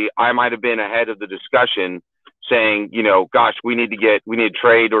probably I might have been ahead of the discussion saying, you know, gosh, we need to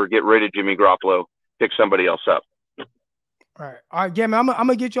trade or get rid of Jimmy Garoppolo, pick somebody else up. All right, Gammon, I'm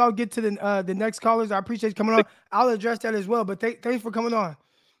gonna get to the next callers. I appreciate you coming on. I'll address that as well. But thanks for coming on.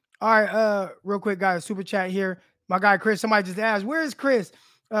 All right, real quick, guys, super chat here. My guy Chris, somebody just asked, where is Chris?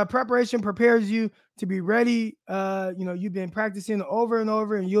 Preparation prepares you to be ready. You've been practicing over and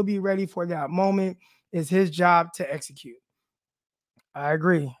over, and you'll be ready for that moment. It's his job to execute. I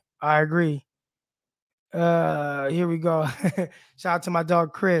agree. Here we go. Shout out to my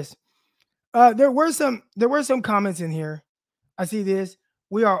dog Chris. There were some comments in here. I see this.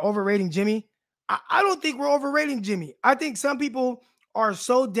 We are overrating Jimmy. I don't think we're overrating Jimmy. I think some people are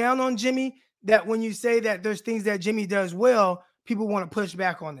so down on Jimmy that when you say that there's things that Jimmy does well, people want to push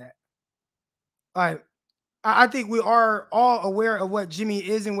back on that. All right. I think we are all aware of what Jimmy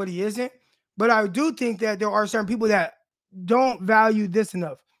is and what he isn't. But I do think that there are certain people that don't value this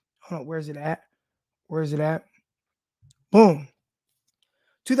enough. Hold on. Where's it at? Boom.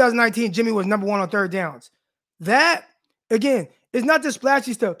 2019, Jimmy was number 1 on 3rd downs. That, again, is not the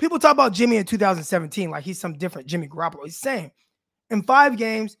splashy stuff. People talk about Jimmy in 2017 like he's some different Jimmy Garoppolo. He's the same. In 5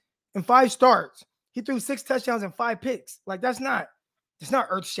 games, in 5 starts, he threw 6 touchdowns and 5 picks. Like, it's not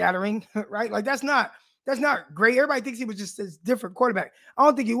earth-shattering, right? Like, that's not great. Everybody thinks he was just a different quarterback. I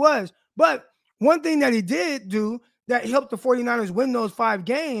don't think he was. But one thing that he did do that helped the 49ers win those 5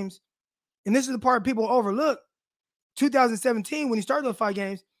 games, and this is the part people overlook, 2017, when he started those 5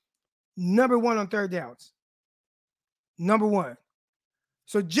 games, number 1 on 3rd downs. Number 1.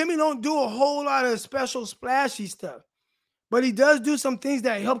 So Jimmy don't do a whole lot of special splashy stuff, but he does do some things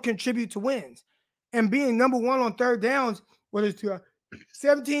that help contribute to wins. And being number 1 on 3rd downs, whether it's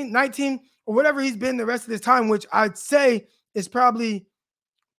 17, 19, or whatever he's been the rest of this time, which I'd say is probably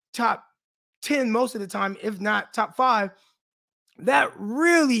top 10 most of the time, if not top 5, that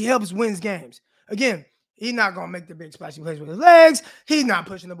really helps wins games. Again, he's not going to make the big splashy plays with his legs. He's not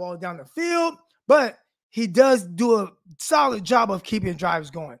pushing the ball down the field, but he does do a solid job of keeping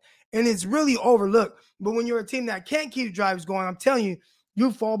drives going. And it's really overlooked. But when you're a team that can't keep drives going, I'm telling you,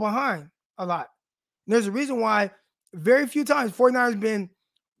 you fall behind a lot. And there's a reason why very few times 49ers been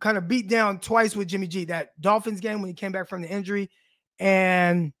kind of beat down twice with Jimmy G. That Dolphins game when he came back from the injury,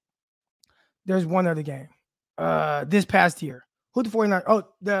 and there's one other game this past year. Who the 49ers? Oh,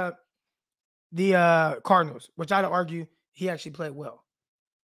 the Cardinals, which I'd argue he actually played well.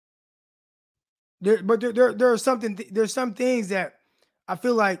 There are some things that I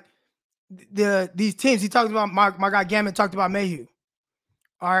feel like these teams. He talked about my guy Gammon talked about Mayhew.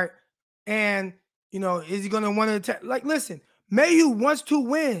 All right. And is he gonna want to attack? Like, listen, Mayhew wants to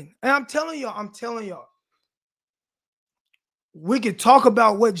win. And I'm telling y'all, we could talk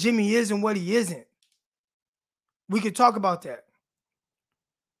about what Jimmy is and what he isn't. We could talk about that.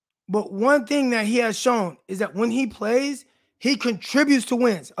 But one thing that he has shown is that when he plays, he contributes to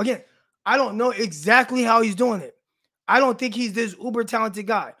wins. Again, I don't know exactly how he's doing it. I don't think he's this uber talented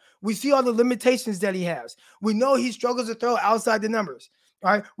guy. We see all the limitations that he has. We know he struggles to throw outside the numbers.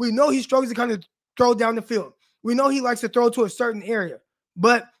 All right. We know he struggles to kind of throw down the field. We know he likes to throw to a certain area.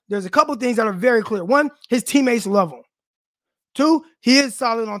 But there's a couple things that are very clear. One, his teammates love him. Two, he is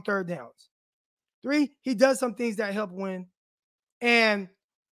solid on third downs. Three, he does some things that help win. And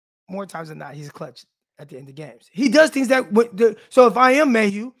more times than not, he's clutch at the end of games. He does things that so if I am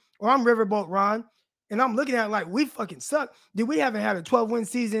Mayhew or I'm Riverboat Ron and I'm looking at it like we fucking suck, dude, we haven't had a 12-win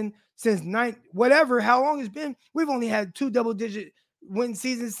season since how long it's been. We've only had 2 double-digit win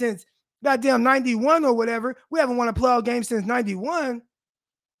seasons since goddamn 91 or whatever. We haven't won a playoff game since 91.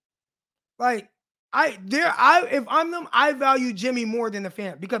 Like, if I'm them, I value Jimmy more than the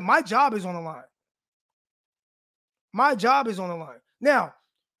fan because my job is on the line. My job is on the line. Now,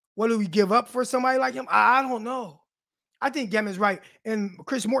 what do we give up for somebody like him? I don't know. I think Gammon's right. And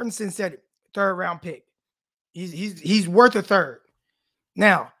Chris Mortensen said it, 3rd round pick. He's worth a 3rd.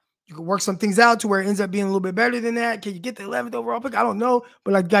 Now, you can work some things out to where it ends up being a little bit better than that. Can you get the 11th overall pick? I don't know.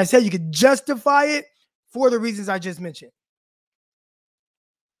 But like the guy said, you could justify it for the reasons I just mentioned.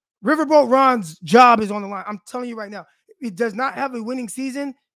 Riverboat Ron's job is on the line. I'm telling you right now, if he does not have a winning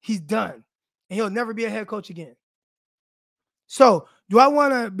season, he's done. And he'll never be a head coach again. So, do I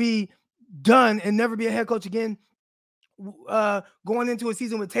want to be done and never be a head coach again going into a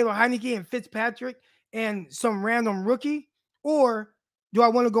season with Taylor Heineke and Fitzpatrick and some random rookie? Or do I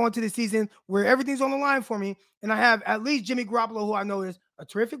want to go into the season where everything's on the line for me and I have at least Jimmy Garoppolo, who I know is a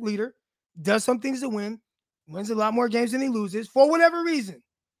terrific leader, does some things to win, wins a lot more games than he loses for whatever reason,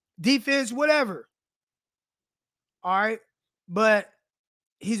 defense, whatever. All right. But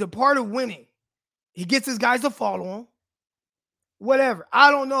he's a part of winning. He gets his guys to follow him. Whatever.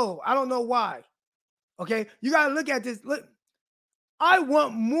 I don't know. I don't know why. Okay. You got to look at this. Look, I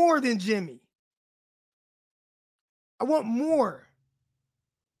want more than Jimmy. I want more.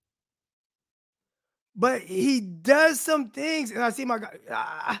 But he does some things, and I see my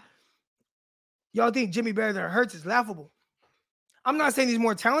guy. Y'all think Jimmy better than Hurts is laughable. I'm not saying he's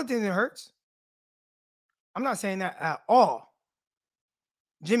more talented than Hurts. I'm not saying that at all.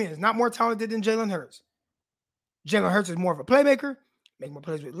 Jimmy is not more talented than Jalen Hurts. Jalen Hurts is more of a playmaker, make more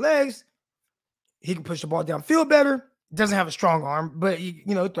plays with legs. He can push the ball downfield better. Doesn't have a strong arm, but he,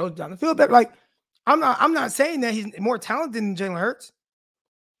 throws down the field better. Like, I'm not saying that he's more talented than Jalen Hurts.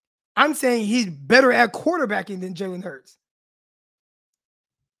 I'm saying he's better at quarterbacking than Jalen Hurts.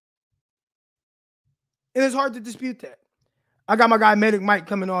 And it's hard to dispute that. I got my guy Medic Mike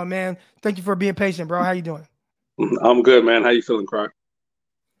coming on, man. Thank you for being patient, bro. How you doing? I'm good, man. How you feeling, Croc?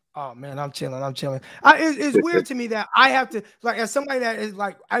 Oh, man, I'm chilling. It's weird to me that I have to, like, as somebody that is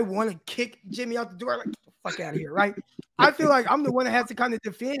like, I want to kick Jimmy out the door, like, get the fuck out of here, right? I feel like I'm the one that has to kind of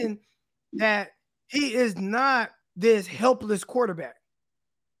defend that he is not this helpless quarterback.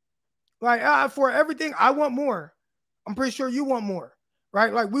 Like, for everything, I want more. I'm pretty sure you want more,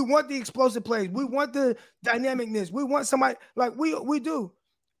 right? Like, we want the explosive plays. We want the dynamicness. We want somebody, like, we do.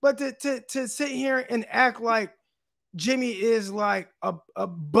 But to sit here and act like Jimmy is like a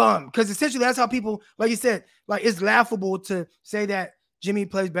bum, because essentially that's how people, like you said, like, it's laughable to say that Jimmy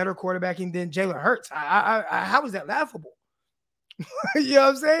plays better quarterbacking than Jalen Hurts. How is that laughable? You know what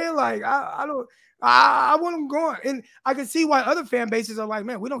I'm saying? Like, I want him going. And I can see why other fan bases are like,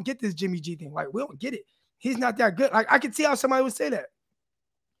 man, we don't get this Jimmy G thing. Like, we don't get it. He's not that good. Like, I can see how somebody would say that.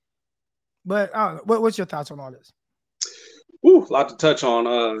 But I don't know. What's your thoughts on all this? Ooh, a lot to touch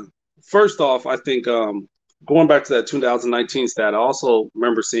on. First off, I think going back to that 2019 stat, I also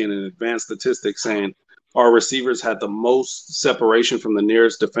remember seeing an advanced statistic saying our receivers had the most separation from the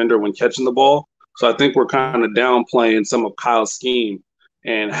nearest defender when catching the ball. So I think we're kind of downplaying some of Kyle's scheme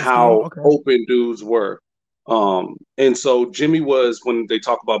and how open dudes were. And so Jimmy was, when they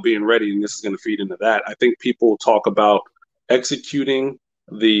talk about being ready, and this is going to feed into that, I think people talk about executing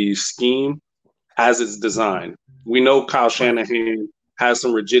the scheme as it's designed. We know Kyle Shanahan has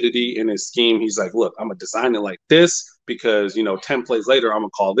some rigidity in his scheme. He's like, look, I'm going to design it like this because, 10 plays later, I'm going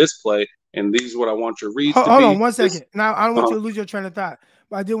to call this play, and these are what I want your reads to be. Hold on 1 second. Now, I don't want you to lose your train of thought,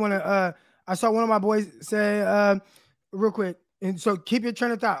 but I do want to I saw one of my boys say real quick, and so keep your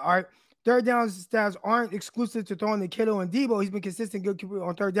train of thought, all right? third down stats aren't exclusive to throwing to Kittle and Debo. He's been consistent, good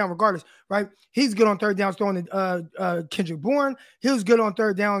on third down regardless, right? He's good on third downs throwing to Kendrick Bourne. He was good on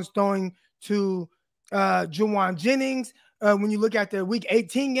third downs throwing to Juwan Jennings. When you look at the Week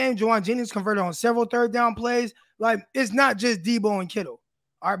 18 game, Juwan Jennings converted on several third down plays. Like, it's not just Debo and Kittle.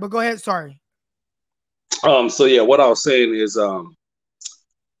 All right, but go ahead. Sorry. So yeah, what I was saying is,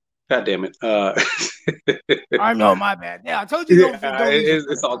 God damn it. I know, my bad. Yeah, I told you.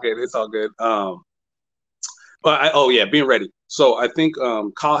 It's all good. It's all good. Being ready. So I think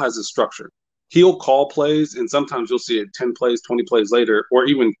Kyle has a structure. He'll call plays, and sometimes you'll see it 10 plays, 20 plays later, or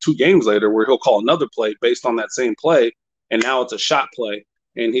even 2 games later, where he'll call another play based on that same play, and now it's a shot play,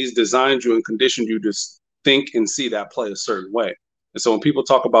 and he's designed you and conditioned you to think and see that play a certain way. And so when people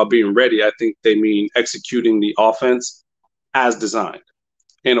talk about being ready, I think they mean executing the offense as designed.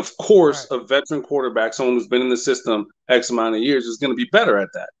 And of course, a veteran quarterback, someone who's been in the system X amount of years, is going to be better at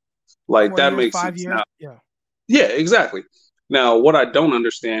that. Like, that makes 5 years. Now, yeah, exactly. Now, what I don't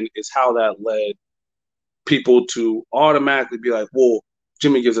understand is how that led people to automatically be like, well,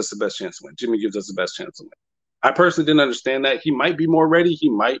 Jimmy gives us the best chance to win. Jimmy gives us the best chance to win. I personally didn't understand that. He might be more ready. He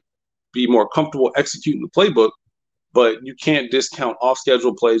might be more comfortable executing the playbook, but you can't discount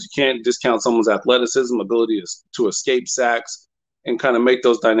off-schedule plays. You can't discount someone's athleticism, ability to escape sacks, and kind of make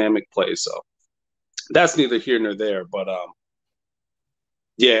those dynamic plays. So that's neither here nor there. But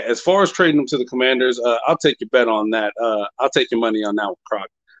yeah, as far as trading them to the Commanders, I'll take your bet on that. I'll take your money on that one, Croc.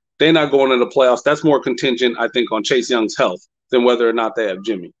 They're not going into the playoffs. That's more contingent, I think, on Chase Young's health than whether or not they have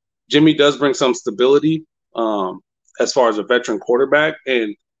Jimmy. Jimmy does bring some stability as far as a veteran quarterback,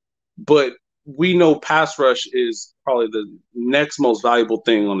 but we know pass rush is probably the next most valuable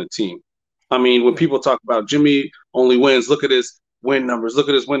thing on the team. I mean, when people talk about Jimmy only wins, look at his win numbers. Look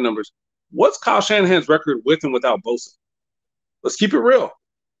at his win numbers. What's Kyle Shanahan's record with and without Bosa? Let's keep it real.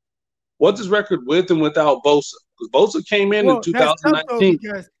 What's his record with and without Bosa? Because Bosa came in 2019.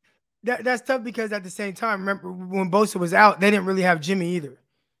 That's tough because at the same time, remember when Bosa was out, they didn't really have Jimmy either.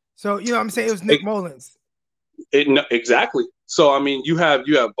 So, you know what I'm saying? It was Nick Mullins. Exactly. So, I mean, you have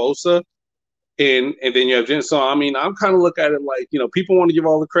Bosa and then you have Jimmy. So, I mean, I'm kind of look at it like, you know, people want to give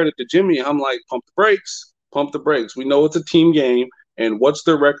all the credit to Jimmy. I'm like, pump the brakes. Pump the brakes. We know it's a team game, and what's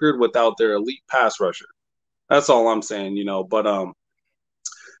their record without their elite pass rusher? That's all I'm saying, you know. But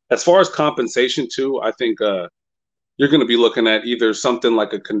as far as compensation too, I think you're going to be looking at either something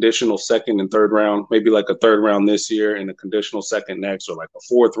like a conditional second and third round, maybe like a third round this year and a conditional second next, or like a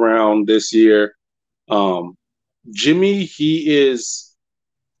fourth round this year. Jimmy, he is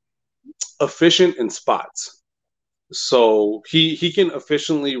efficient in spots. So he can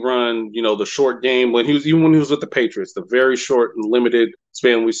efficiently run, you know, the short game when he was with the Patriots, the very short and limited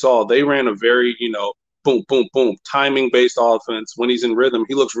span we saw, they ran a very, you know, boom, boom, boom, timing based offense. When he's in rhythm,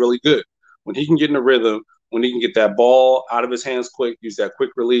 he looks really good. When he can get in a rhythm, when he can get that ball out of his hands quick, use that quick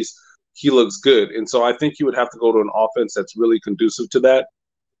release, he looks good. And so I think you would have to go to an offense that's really conducive to that.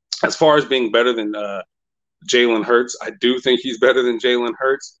 As far as being better than Jalen Hurts, I do think he's better than Jalen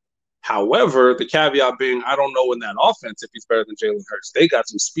Hurts. However, the caveat being, I don't know in that offense if he's better than Jalen Hurts. They got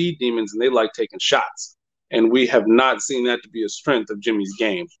some speed demons, and they like taking shots. And we have not seen that to be a strength of Jimmy's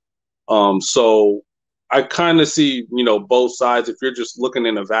game. So I kind of see, you know, both sides. If you're just looking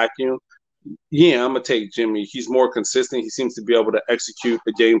in a vacuum, yeah, I'm going to take Jimmy. He's more consistent. He seems to be able to execute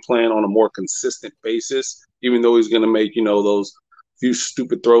the game plan on a more consistent basis, even though he's going to make, you know, those few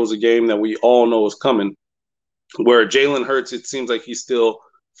stupid throws a game that we all know is coming. Where Jalen Hurts, it seems like he's still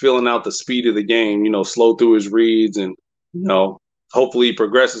feeling out the speed of the game, you know, slow through his reads, and, you know, hopefully he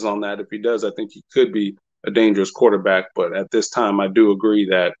progresses on that. If he does, I think he could be a dangerous quarterback. But at this time, I do agree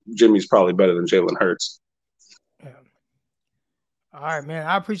that Jimmy's probably better than Jalen Hurts. Yeah. All right, man.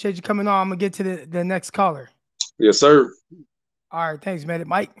 I appreciate you coming on. I'm going to get to the next caller. Yes, sir. All right. Thanks, Medic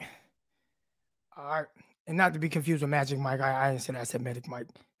Mike. All right. And not to be confused with Magic Mike. I didn't say that. I said Medic Mike.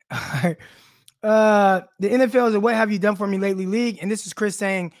 All right. The NFL is a what have you done for me lately league. And this is Chris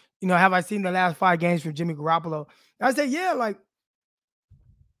saying, you know, have I seen the last 5 games from Jimmy Garoppolo? I say, yeah, like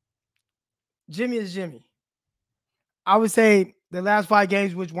Jimmy is Jimmy. I would say the last 5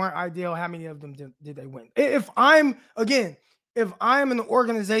 games, which weren't ideal, how many of them did they win? If I'm an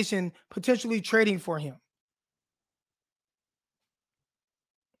organization potentially trading for him,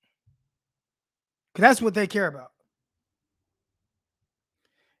 because that's what they care about.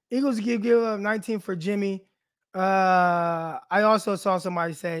 Eagles give up 19 for Jimmy. I also saw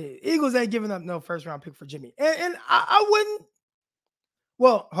somebody say Eagles ain't giving up no first round pick for Jimmy, and I wouldn't.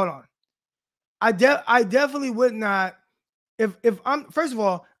 Well, hold on. I definitely would not. If I'm first of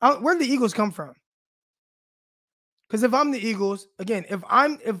all, where did the Eagles come from? Because if I'm the Eagles, again, if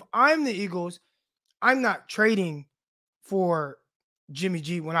I'm the Eagles, I'm not trading for Jimmy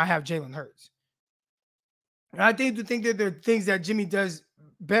G when I have Jalen Hurts. And I think that there are things that Jimmy does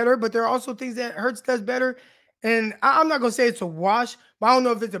better, but there are also things that Hurts does better. And I'm not gonna say it's a wash, but I don't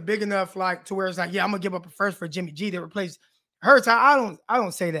know if it's a big enough like to where it's like, yeah, I'm gonna give up a first for Jimmy G to replace Hurts. I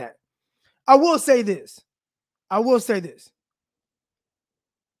don't say that. I will say this. I will say this.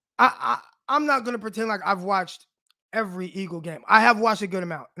 I'm not gonna pretend like I've watched every Eagle game. I have watched a good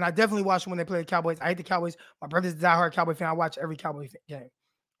amount, and I definitely watched when they play the Cowboys. I hate the Cowboys. My brother's a diehard Cowboy fan. I watch every Cowboy game.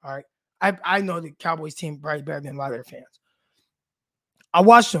 All right. I know the Cowboys team probably better than a lot of their fans. I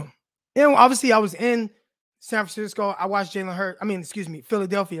watched them. And obviously I was in San Francisco. I watched Jalen Hurts.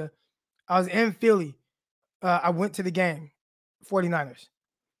 Philadelphia. I was in Philly. I went to the game, 49ers.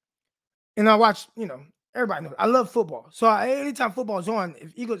 And I watched, everybody knows. I love football. So anytime football is on,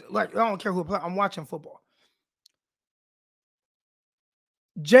 if Eagles, like, I don't care who play, I'm watching football.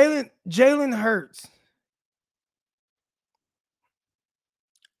 Jalen Hurts.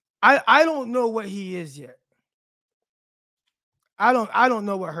 I don't know what he is yet. I don't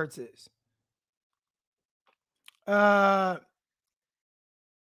know what Hurts is. I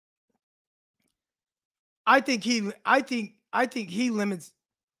think he limits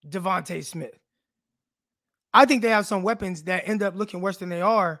Devontae Smith. I think they have some weapons that end up looking worse than they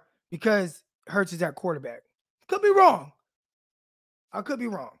are because Hurts is at quarterback. Could be wrong. I could be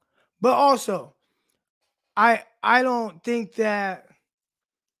wrong. But also, I don't think that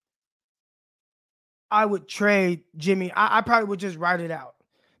I would trade Jimmy. I probably would just ride it out.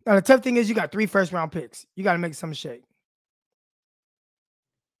 Now the tough thing is you got 3 first-round picks. You got to make some shake.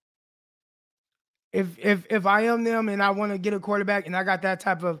 If I am them and I want to get a quarterback and I got that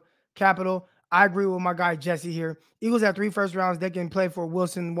type of capital, I agree with my guy Jesse here. Eagles have 3 first rounds. They can play for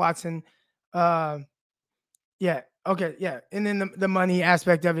Wilson, Watson. Yeah. Okay. Yeah. And then the money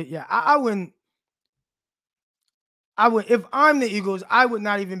aspect of it. Yeah. I wouldn't. If I'm the Eagles, I would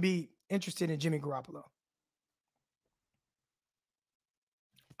not even be interested in Jimmy Garoppolo.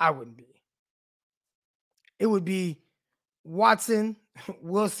 I wouldn't be. It would be Watson,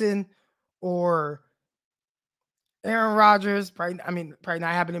 Wilson, or Aaron Rodgers. Probably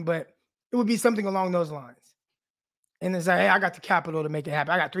not happening, but it would be something along those lines. And it's like, hey, I got the capital to make it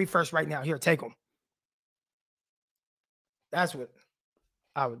happen. I got 3 firsts right now. Here, take them. That's what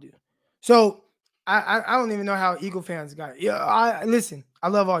I would do. So I don't even know how Eagle fans got it. Yeah, listen. I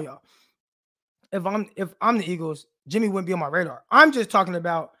love all y'all. If I'm the Eagles, Jimmy wouldn't be on my radar. I'm just talking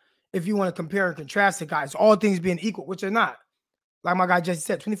about if you want to compare and contrast the guys, all things being equal, which they're not. Like my guy Jesse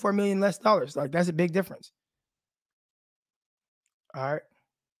said, $24 million less dollars. Like that's a big difference. All right.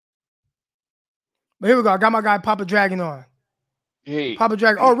 But here we go. I got my guy Papa Dragon on. Hey. Papa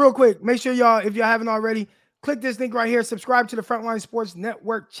Dragon. Oh, real quick. Make sure y'all, if y'all haven't already, click this link right here. Subscribe to the Frontline Sports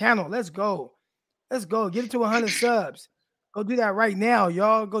Network channel. Let's go. Let's go. Get it to 100 subs. Go do that right now,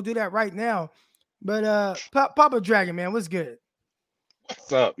 y'all. Go do that right now. But Papa Dragon, man, what's good?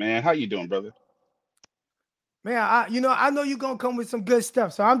 What's up, man? How you doing, brother? Man, I know you're gonna come with some good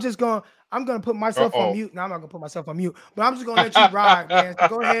stuff. So I'm gonna put myself on mute. No, I'm not gonna put myself on mute, but I'm just gonna let you ride, man. So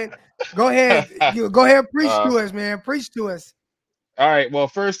go ahead. Go ahead, preach to us, man. Preach to us. All right. Well,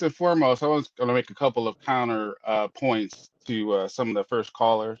 first and foremost, I was going to make a couple of counter points to some of the first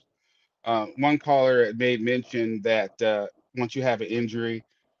callers. One caller had made mention that once you have an injury,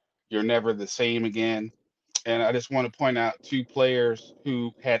 you're never the same again. And I just want to point out 2 players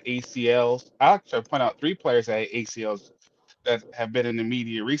who had ACLs. I actually point out 3 players that had ACLs that have been in the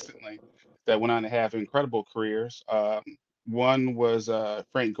media recently that went on to have incredible careers. One was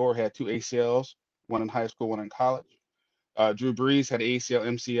Frank Gore had 2 ACLs, one in high school, one in college. Drew Brees had ACL,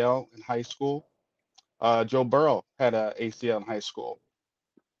 MCL in high school. Joe Burrow had a ACL in high school.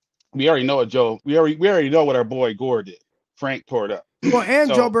 We already know what we already know what our boy Gore did. Frank tore it up. Well, and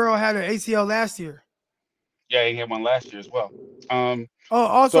so, Joe Burrow had an ACL last year. Yeah, he had one last year as well.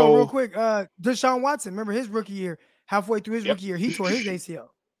 Also, real quick, Deshaun Watson, remember his rookie year? Halfway through his rookie year, he tore his ACL.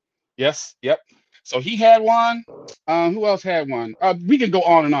 Yes, yep. So he had one. Who else had one? We can go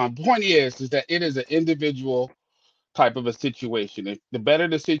on and on. Point is that it is an individual type of a situation. If the better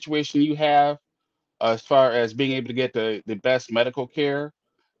the situation you have, as far as being able to get the best medical care,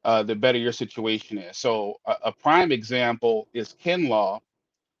 the better your situation is. So a prime example is Kinlaw,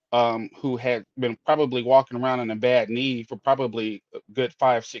 who had been probably walking around on a bad knee for probably a good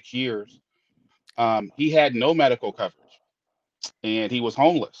 5-6 years. He had no medical coverage, and he was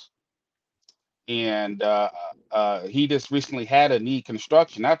homeless. And he just recently had a knee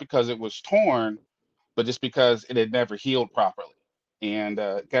construction, not because it was torn, but just because it had never healed properly. And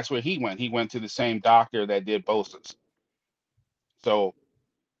guess where he went? He went to the same doctor that did Bosa's. So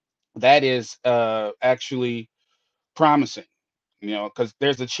that is actually promising, because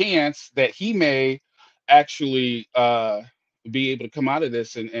there's a chance that he may actually be able to come out of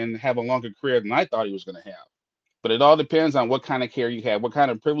this and have a longer career than I thought he was going to have. But it all depends on what kind of care you have, what kind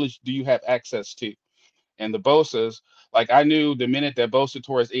of privilege do you have access to. And the Bosa's, like I knew the minute that Bosa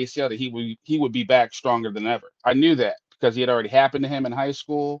tore his ACL that he would be back stronger than ever. I knew that because he had already happened to him in high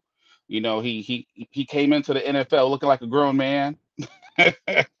school. He came into the NFL looking like a grown man. There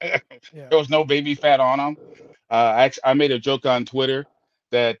Yeah. was no baby fat on him. I made a joke on Twitter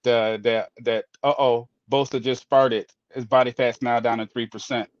that Bosa just farted. His body fat's now down to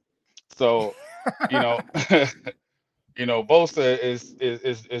 3%. So, you know, Bosa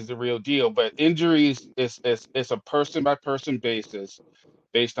is the real deal. But injuries is a person by person basis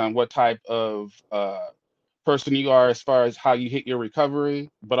based on what type of person you are as far as how you hit your recovery,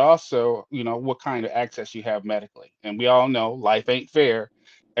 but also, what kind of access you have medically. And we all know life ain't fair.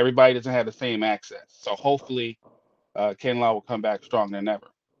 Everybody doesn't have the same access. So hopefully, Ken Law will come back stronger than ever.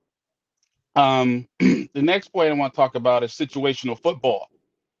 The next point I want to talk about is situational football.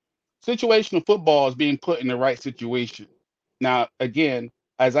 Situational football is being put in the right situation. Now, again,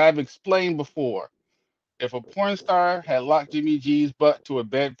 as I've explained before, if a porn star had locked Jimmy G's butt to a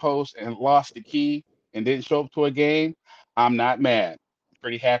bedpost and lost the key and didn't show up to a game, I'm not mad. I'm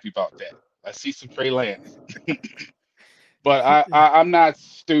pretty happy about that. I see some Trey Lance, but I'm not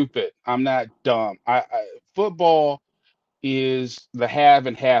stupid. I'm not dumb. Football is the have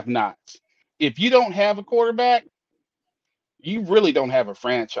and have nots. If you don't have a quarterback, you really don't have a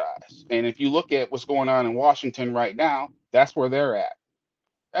franchise. And if you look at what's going on in Washington right now, that's where they're at.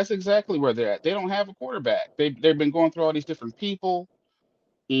 That's exactly where they're at. They don't have a quarterback. They've been going through all these different people,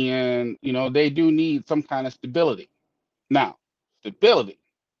 and they do need some kind of stability. Now, stability.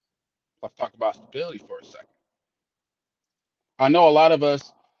 Let's talk about stability for a second. I know a lot of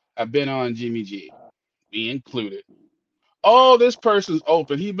us have been on Jimmy G, me included. Oh, this person's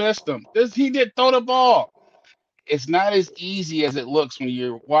open. He missed him. He did throw the ball. It's not as easy as it looks when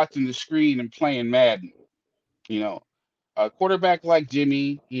you're watching the screen and playing Madden. You know, a quarterback like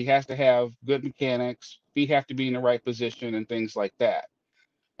Jimmy, he has to have good mechanics. He have to be in the right position and things like that.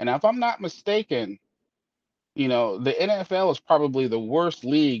 And if I'm not mistaken, the NFL is probably the worst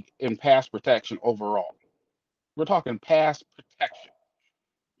league in pass protection overall. We're talking pass protection,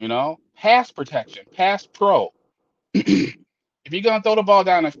 pass protection, pass pro. If you're going to throw the ball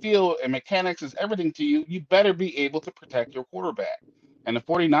down the field and mechanics is everything to you, you better be able to protect your quarterback. And the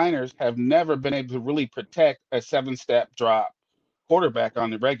 49ers have never been able to really protect a 7-step drop quarterback on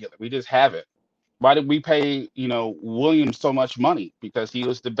the regular. We just haven't. Why did we pay, Williams so much money? Because he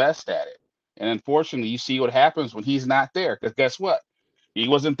was the best at it. And unfortunately, you see what happens when he's not there. Because guess what? He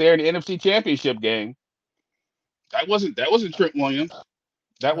wasn't there in the NFC Championship game. That wasn't Trent Williams.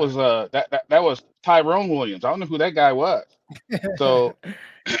 That was Right. that was Tyrone Williams. I don't know who that guy was. So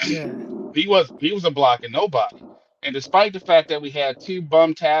Yeah. he was a blocking nobody. And despite the fact that we had two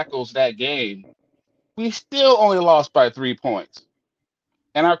bum tackles that game, we still only lost by 3 points.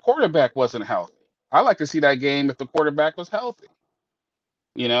 And our quarterback wasn't healthy. I like to see that game if the quarterback was healthy.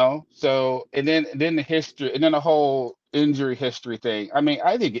 So and then the history and then the whole injury history thing. I mean,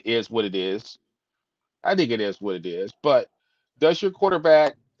 I think it is what it is. I think it is what it is. But does your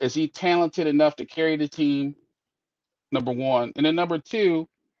quarterback, is he talented enough to carry the team? Number one. And then number two,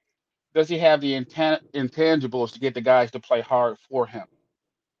 does he have the intangibles to get the guys to play hard for him?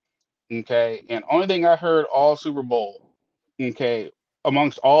 Okay. And only thing I heard all Super Bowl, okay,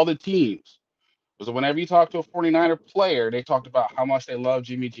 amongst all the teams, was whenever you talk to a 49er player, they talked about how much they love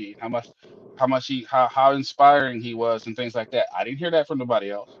Jimmy G, how inspiring he was and things like that. I didn't hear that from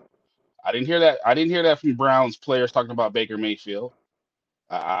nobody else. I didn't hear that from Browns players talking about Baker Mayfield.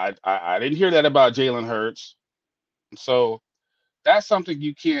 I didn't hear that about Jalen Hurts. So that's something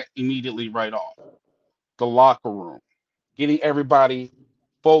you can't immediately write off. The locker room, getting everybody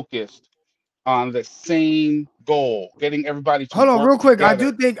focused on the same goal, getting everybody to Hold on, work real quick. I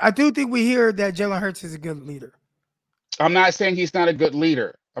do together. think I do think we hear that Jalen Hurts is a good leader. I'm not saying he's not a good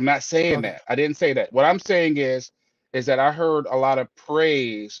leader. I'm not saying Okay. that. I didn't say that. What I'm saying is that I heard a lot of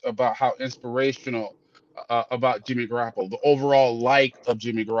praise about how inspirational about Jimmy Garoppolo, the overall like of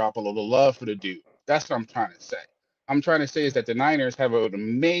Jimmy Garoppolo, the love for the dude. That's what I'm trying to say. I'm trying to say is that the Niners have an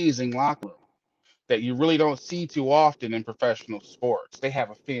amazing locker room that you really don't see too often in professional sports. They have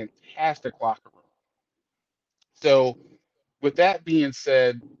a fantastic locker room. So, with that being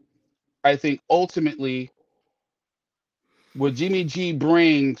said, I think ultimately what Jimmy G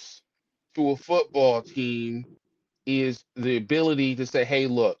brings to a football team is the ability to say, hey,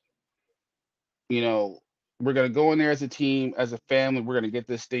 look, you know, We're gonna go in there as a team, as a family. We're gonna get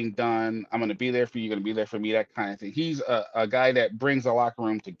this thing done. I'm gonna be there for you. You're gonna be there for me. That kind of thing. He's a guy that brings the locker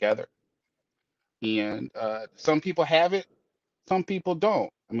room together. And some people have it, some people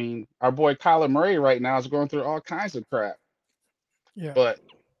don't. I mean, our boy Kyler Murray right now is going through all kinds of crap, Yeah. but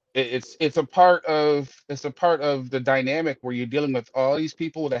it's a part of the dynamic where you're dealing with all these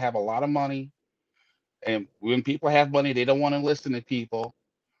people that have a lot of money, and when people have money, they don't want to listen to people,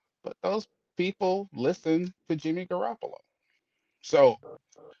 but those people listen to Jimmy Garoppolo. So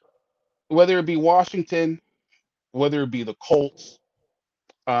whether it be Washington, whether it be the Colts,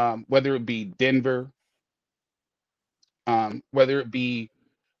 whether it be Denver, whether it be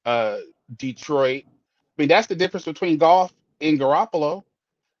uh, Detroit. I mean, that's the difference between Goff and Garoppolo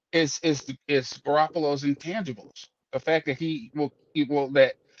is Garoppolo's intangibles. The fact that he will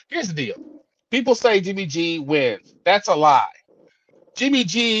that here's the deal. People say Jimmy G wins. That's a lie. Jimmy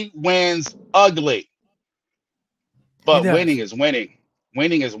G wins ugly, He but does. winning is winning.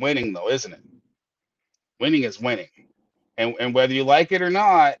 Winning is winning though, isn't it? Winning is winning. And whether you like it or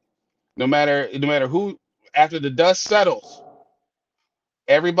not, no matter who after the dust settles,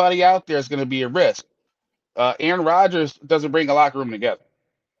 everybody out there is going to be a risk. Aaron Rodgers doesn't bring a locker room together.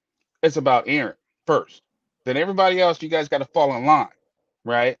 It's about Aaron first. Then everybody else, you guys got to fall in line,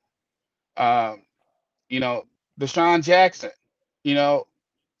 right? Um, you know, Deshaun Jackson. You know,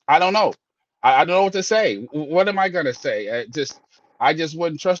 I don't know. I don't know what to say. What am I gonna say? I just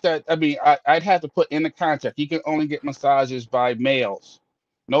wouldn't trust that. I mean, I'd have to put in the contract. You can only get massages by males,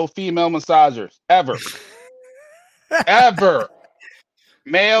 no female massagers ever, ever.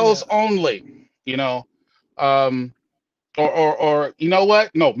 Yeah. Males only. Um, or you know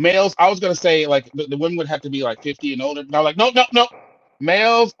what? No, males. I was gonna say like the women would have to be like 50 and older, but I'm like, no, no, no,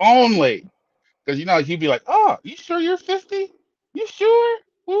 males only. Because he'd be like, oh, you sure you're 50? You sure?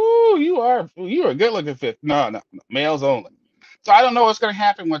 Ooh, you are a good looking 50. No, no, no, males only. So I don't know what's gonna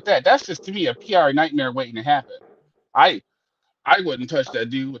happen with that. That's just to me a PR nightmare waiting to happen. I I wouldn't touch that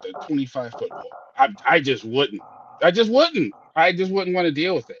dude with a 25-foot pole. I just wouldn't. I just wouldn't. I just wouldn't want to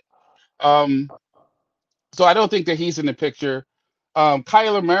deal with it. Um, so I don't think that he's in the picture.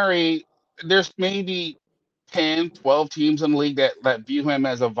 Kyler Murray, there's maybe 10, 12 teams in the league that view him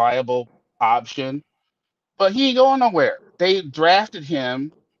as a viable option, but he ain't going nowhere. They drafted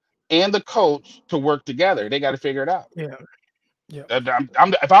him and the coach to work together. They got to figure it out. Yeah. Yeah.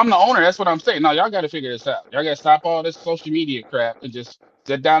 If I'm the owner, that's what I'm saying. No, y'all got to figure this out. Y'all got to stop all this social media crap and just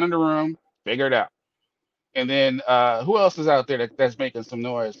sit down in the room, figure it out. And then who else is out there that's making some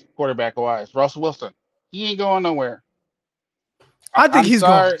noise quarterback wise? Russell Wilson. He ain't going nowhere. I think I'm he's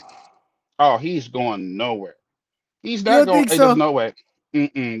going. sorry. Oh, he's going nowhere. He's You not don't going. think There's so? no way.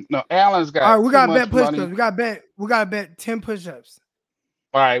 Mm-mm. No, Allen's All got right, we too got to bet much push ups. money. We got to bet 10 push ups.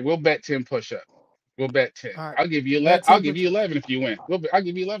 All right, we'll bet 10 push-ups. We'll bet 10. All right. I'll give you 11. Bet I'll 10 give push you ups. 11 if you win. I'll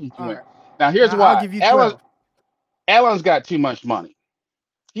give you 11 if you All win. right. Now here's I'll why. give you 12. Allen's got too much money.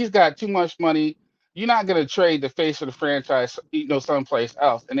 He's got too much money. You're not gonna trade the face of the franchise, someplace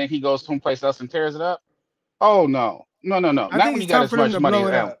else, and then he goes someplace else and tears it up. Oh no, no, no, no! I Not think when you it's got time as for them much to money blow as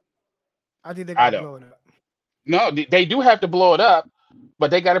it Allen. up. I think they got I to don't. blow it up. No, they do have to blow it up,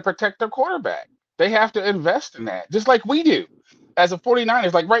 but they got to protect their quarterback. They have to invest in that, just like we do as a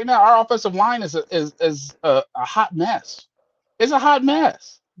 49ers. Like right now, our offensive line is a hot mess. It's a hot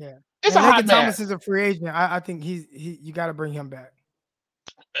mess. Yeah. It's a And hot Lakin Thomas is mess. a free agent. I think you got to bring him back.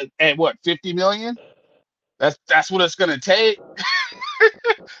 At what, 50 million? That's what it's gonna take.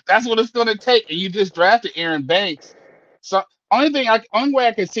 That's what it's gonna take. And you just drafted Aaron Banks. So only way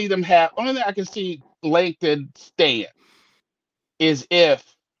I can see only thing I can see Laketon staying is if,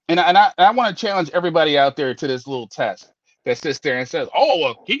 and I want to challenge everybody out there to this little test that sits there and says, oh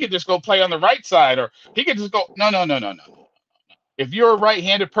well, he could just go play on the right side, or he could just go. No, no, no, no, no. If you're a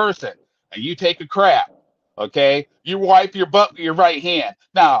right-handed person and you take a crap, okay, you wipe your butt with your right hand.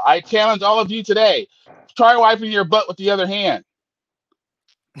 Now, I challenge all of you today. Try wiping your butt with the other hand.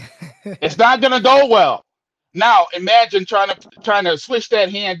 It's not going to go well. Now, imagine trying to switch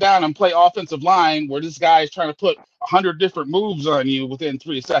that hand down and play offensive line where this guy is trying to put 100 different moves on you within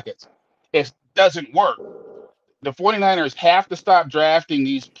 3 seconds. It doesn't work. The 49ers have to stop drafting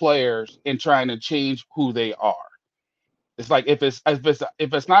these players and trying to change who they are. It's like if it's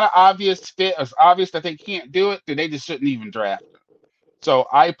not an obvious fit, it's obvious that they can't do it, then they just shouldn't even draft him. So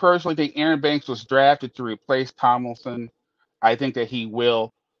I personally think Aaron Banks was drafted to replace Tomlinson. I think that he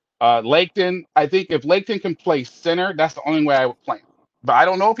will. Laketon, I think if Laketon can play center, that's the only way I would play him. But I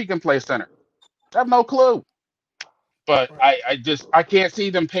don't know if he can play center. I have no clue. But Right. I can't see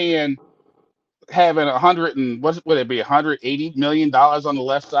them having 100 and what would it be, $180 million on the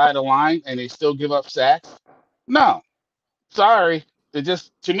left side of the line, and they still give up sacks. No, sorry. It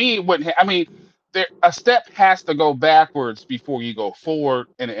just to me it wouldn't. I mean, a step has to go backwards before you go forward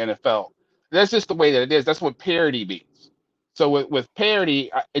in the NFL. That's just the way that it is. That's what parity means. So with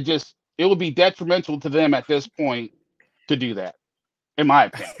parity, it would be detrimental to them at this point to do that, in my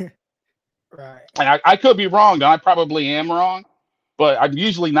opinion. Right. And I could be wrong. Though I probably am wrong, but I'm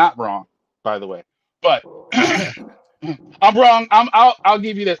usually not wrong, by the way. But I'm wrong. I'll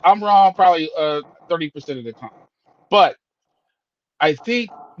give you this. I'm wrong probably 30% of the time. But I think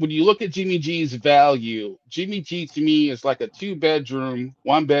when you look at Jimmy G's value, Jimmy G to me is like a 2-bedroom,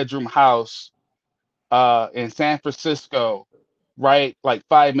 1-bedroom house in San Francisco, right? Like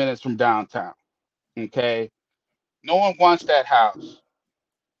 5 minutes from downtown. Okay. No one wants that house.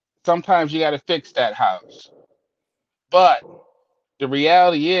 Sometimes you got to fix that house. But the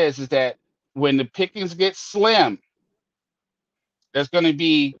reality is that when the pickings get slim, there's going to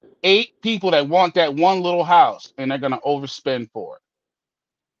be 8 people that want that one little house, and they're going to overspend for it.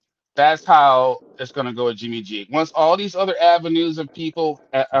 That's how it's going to go with Jimmy G. Once all these other avenues of people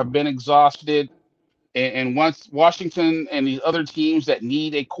have been exhausted, and once Washington and these other teams that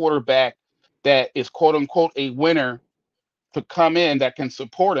need a quarterback that is quote unquote a winner to come in that can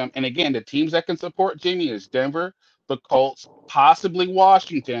support him, and again, the teams that can support Jimmy is Denver, the Colts, possibly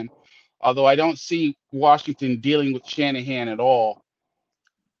Washington, although I don't see Washington dealing with Shanahan at all.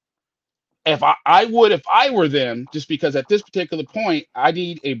 If I would, if I were them, just because at this particular point, I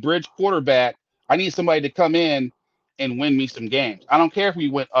need a bridge quarterback. I need somebody to come in and win me some games. I don't care if we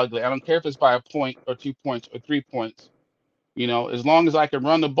went ugly. I don't care if it's by a point or 2 points or 3 points. As long as I can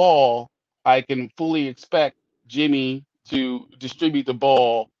run the ball, I can fully expect Jimmy to distribute the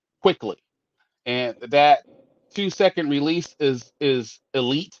ball quickly. And that 2-second release is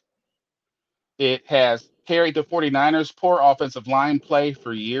elite. It has carried the 49ers' poor offensive line play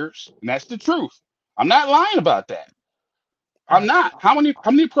for years. And that's the truth. I'm not lying about that. I'm not. How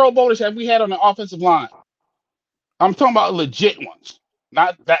many Pro Bowlers have we had on the offensive line? I'm talking about legit ones.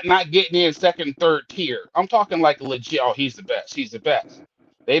 Not getting in second, third tier. I'm talking like legit. Oh, he's the best. He's the best.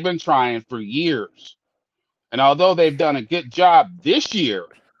 They've been trying for years. And although they've done a good job this year,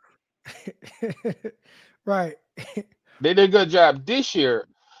 right. They did a good job this year.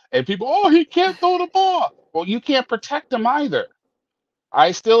 And people, oh, he can't throw the ball. Well, you can't protect him either.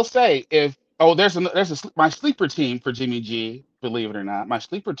 I still say my sleeper team for Jimmy G, believe it or not, my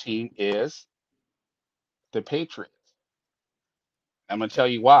sleeper team is the Patriots. I'm going to tell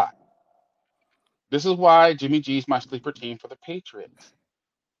you why. This is why Jimmy G is my sleeper team for the Patriots.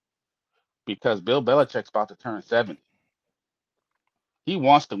 Because Bill Belichick's about to turn 70. He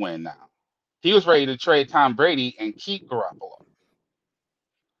wants to win now. He was ready to trade Tom Brady and keep Garoppolo.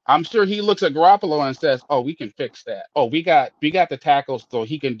 I'm sure he looks at Garoppolo and says, "Oh, we can fix that. Oh, we got the tackles, so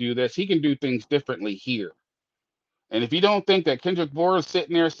he can do this. He can do things differently here." And if you don't think that Kendrick Bourne is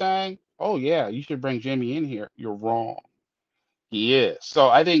sitting there saying, "Oh yeah, you should bring Jimmy in here," you're wrong. He is. So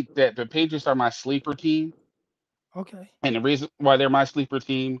I think that the Patriots are my sleeper team. Okay. And the reason why they're my sleeper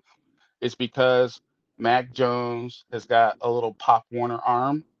team is because Mac Jones has got a little Pop Warner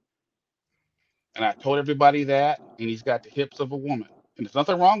arm. And I told everybody that, and he's got the hips of a woman. And there's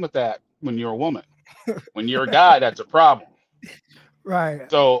nothing wrong with that when you're a woman. When you're a guy, that's a problem. Right.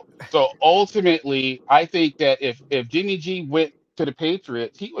 So ultimately, I think that if Jimmy G went to the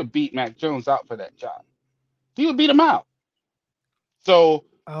Patriots, he would beat Mac Jones out for that job. He would beat him out. So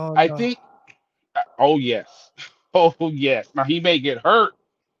I think, oh yes. Oh yes. Now he may get hurt,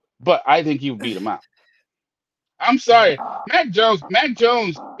 but I think he would beat him out. I'm sorry, Mac Jones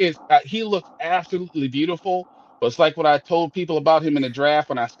is he looks absolutely beautiful. But it's like what I told people about him in the draft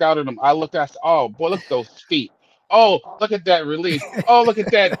when I scouted him. I looked at, oh boy, look at those feet. Oh, look at that release. Oh, look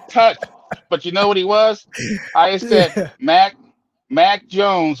at that touch. But you know what he was? I said Mac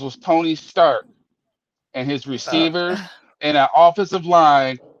Jones was Tony Stark, and his receivers and an offensive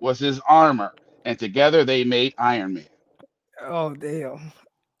line was his armor, and together they made Iron Man. Oh damn.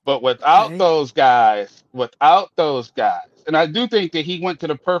 But without those guys, and I do think that he went to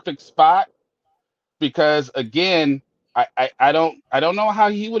the perfect spot because again, I don't know how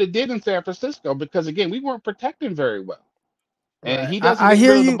he would have did in San Francisco because again, we weren't protecting very well. And he doesn't I get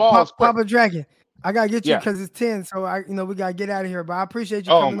hear rid of you, the ball as quick. Papa Dragon. I gotta get you because it's 10, so we gotta get out of here. But I appreciate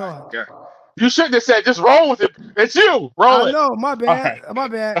you coming on. God. You shouldn't have said just roll with it. It's you. Roll it. No, my bad. My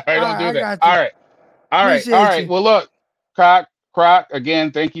bad. All right, don't do that. All right. Well, look, Croc,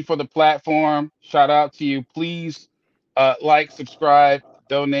 again, thank you for the platform. Shout out to you. Please like, subscribe,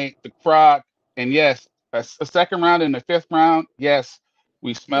 donate to Croc. And yes, a second round and a 5th round. Yes,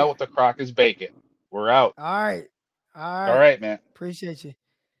 we smell what the Croc is baking. We're out. All right, man. Appreciate you.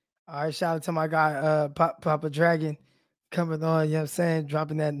 All right, shout out to my guy, Papa Dragon, coming on. You know what I'm saying?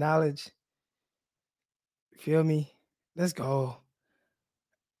 Dropping that knowledge. Feel me? Let's go.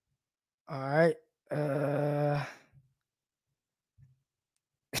 All right.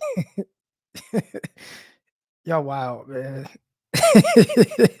 Y'all wild, man.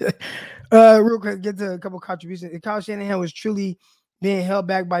 Real quick, get to a couple contributions. If Kyle Shanahan was truly being held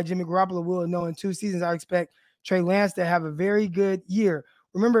back by Jimmy Garoppolo, we'll know in 2 seasons. I expect Trey Lance to have a very good year.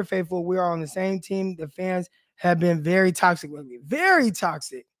 Remember, faithful, we are on the same team. The fans have been very toxic with me, very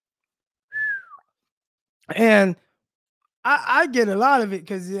toxic. And I get a lot of it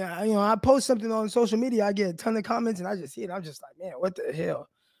because I post something on social media, I get a ton of comments, and I just see it. I'm just like, man, what the hell?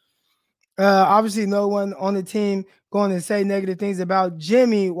 Obviously, no one on the team going to say negative things about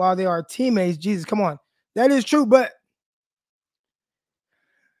Jimmy while they are teammates. Jesus, come on. That is true, but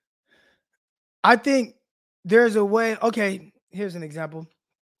I think there's a way. Okay, here's an example.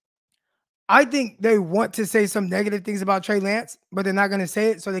 I think they want to say some negative things about Trey Lance, but they're not going to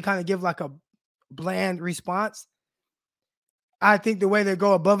say it, so they kind of give like a bland response. I think the way they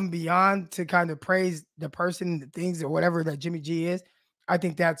go above and beyond to kind of praise the person, the things, or whatever that Jimmy G is, I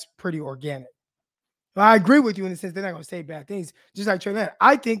think that's pretty organic. I agree with you in the sense they're not going to say bad things, just like Trey Lance.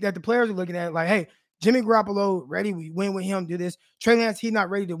 I think that the players are looking at it like, hey, Jimmy Garoppolo, ready, we win with him, do this. Trey Lance, he's not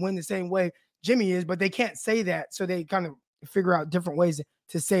ready to win the same way Jimmy is, but they can't say that, so they kind of figure out different ways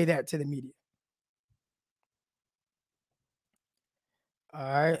to say that to the media. All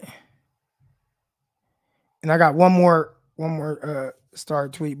right. And I got one more star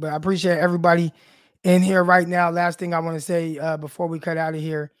tweet, but I appreciate everybody in here right now. Last thing I want to say before we cut out of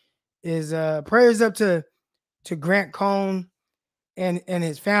here is prayers up to Grant Cohn and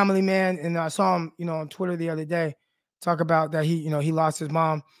his family, man. And I saw him, on Twitter the other day talk about that he lost his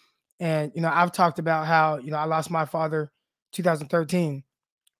mom. And, I've talked about how, I lost my father 2013,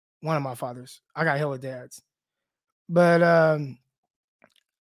 one of my fathers. I got hella dads. But,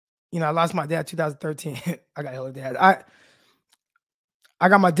 I lost my dad 2013. I got hella dads. I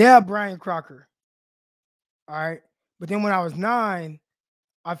got my dad, Brian Crocker. All right. But then when I was 9,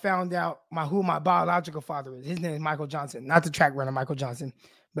 I found out who my biological father is. His name is Michael Johnson, not the track runner Michael Johnson,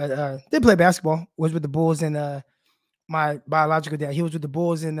 but they play basketball. Was with the Bulls, and my biological dad, he was with the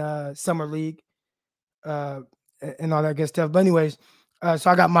Bulls in summer league, and all that good stuff. But anyways, so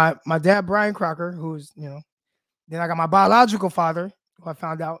I got my dad, Brian Crocker, who's then I got my biological father, who I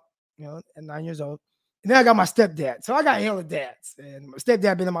found out at 9 years old, and then I got my stepdad. So I got hella dads, and my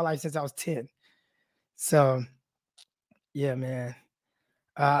stepdad been in my life since I was 10. So yeah, man.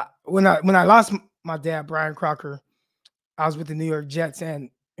 When I lost my dad, Brian Crocker, I was with the New York Jets,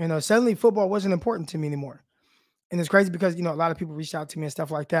 and suddenly football wasn't important to me anymore. And it's crazy because a lot of people reached out to me and stuff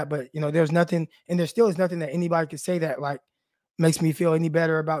like that, but there's nothing, and there still is nothing that anybody could say that like makes me feel any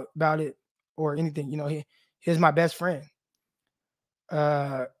better about it or anything. He's my best friend.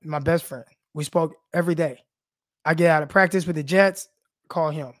 My best friend. We spoke every day. I get out of practice with the Jets,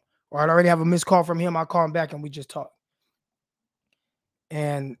 call him, or I'd already have a missed call from him. I call him back and we just talk.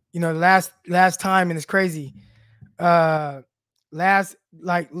 And last time, and it's crazy. I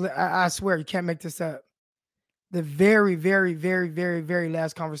swear you can't make this up. The very, very, very, very, very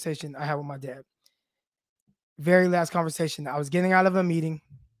last conversation I had with my dad. Very last conversation. I was getting out of a meeting,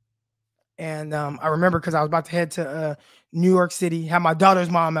 and I remember because I was about to head to New York City. Had my daughter's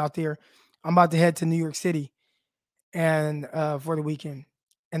mom out there. I'm about to head to New York City, and for the weekend.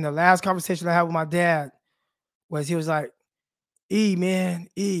 And the last conversation I had with my dad was he was like, E, man,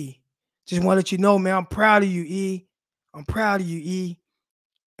 E, just want to let you know, man, I'm proud of you, E. I'm proud of you, E.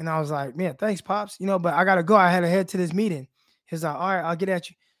 And I was like, man, thanks, Pops. But I got to go. I had to head to this meeting. He's like, all right, I'll get at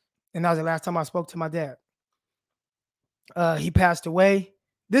you. And that was the last time I spoke to my dad. He passed away.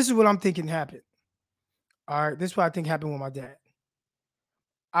 This is what I'm thinking happened. All right, this is what I think happened with my dad.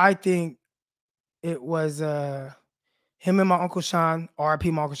 I think it was him and my Uncle Sean, RIP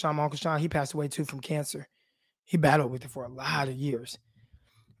my Uncle Sean. My Uncle Sean, he passed away too from cancer. He battled with it for a lot of years.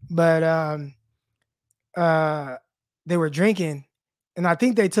 But they were drinking, and I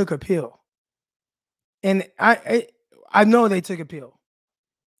think they took a pill. And I know they took a pill.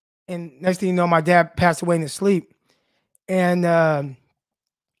 And next thing you know, my dad passed away in his sleep. And I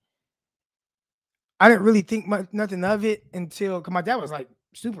didn't really think nothing of it until, because my dad was like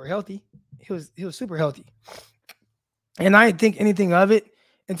super healthy. He was super healthy. And I didn't think anything of it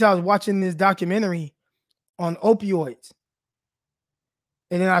until I was watching this documentary on opioids.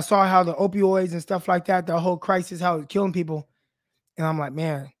 And then I saw how the opioids and stuff like that, the whole crisis, how it's killing people. And I'm like,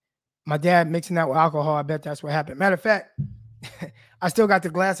 man, my dad mixing that with alcohol, I bet that's what happened. Matter of fact, I still got the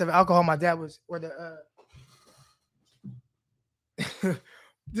glass of alcohol my dad was, or the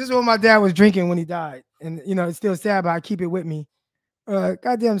This is what my dad was drinking when he died. And, you know, it's still sad, but I keep it with me.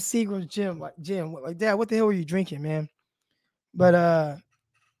 Goddamn Seagram's Jim. Like, Dad, what the hell were you drinking, man? But,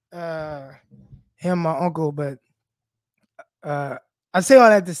 him, my uncle, but I say all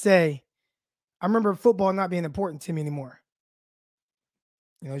that to say, I remember football not being important to me anymore.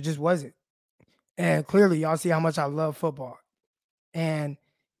 You know, it just wasn't. And clearly, y'all see how much I love football. And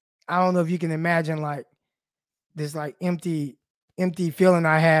I don't know if you can imagine, like, this, like, empty feeling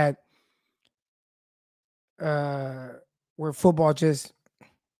I had where football just,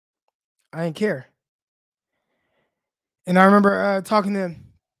 I didn't care. And I remember talking to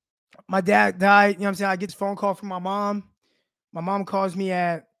my dad died, you know what I'm saying? I get this phone call from my mom. My mom called me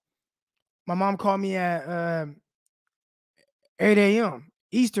at 8 a.m.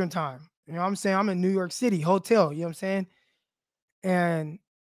 Eastern time. You know what I'm saying? I'm in New York City, hotel, you know what I'm saying? And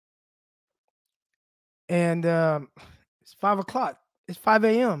it's 5 o'clock. It's 5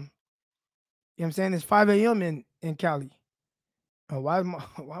 a.m. You know what I'm saying? It's 5 a.m. in Cali. Why my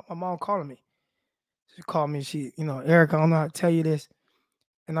mom calling me? She called me. She, you know, Eric, I don't know how to tell you this.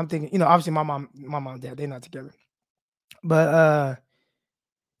 And I'm thinking, you know, obviously my mom and dad, they're not together. But,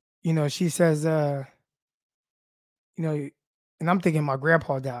 you know, she says, you know, and I'm thinking my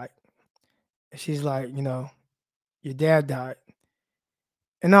grandpa died. And she's like, you know, your dad died.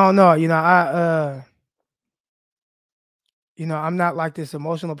 And I don't know, you know, you know, I'm not like this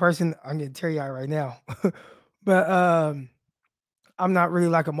emotional person. I'm getting teary-eyed right now. But I'm not really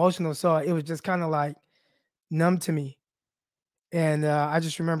like emotional. So it was just kind of like numb to me. And I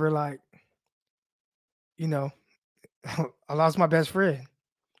just remember, like, you know, I lost my best friend.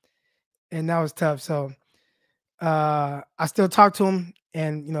 And that was tough. So I still talk to him.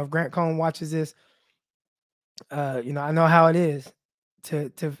 And, you know, if Grant Cohn watches this, you know, I know how it is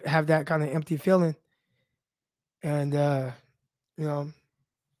to have that kind of empty feeling. And, you know,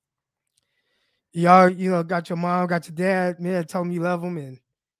 y'all, you know, got your mom, got your dad, man, tell them you love them. And,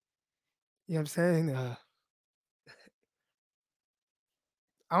 you know what I'm saying?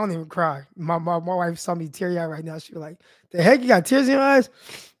 I don't even cry. My wife saw me teary-eyed right now. She was like, the heck, you got tears in your eyes?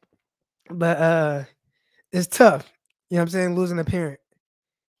 But it's tough. You know what I'm saying? Losing a parent.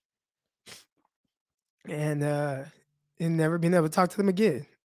 And never being able to talk to them again,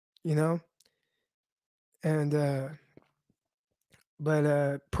 you know? And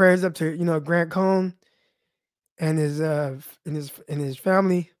but prayers up to, you know, Grant Cohn and his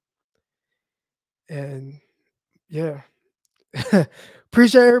family. And yeah.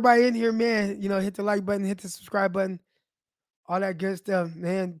 Appreciate everybody in here, man. You know, hit the like button, hit the subscribe button, all that good stuff,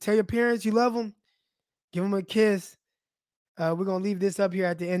 man. Tell your parents you love them. Give them a kiss. We're gonna leave this up here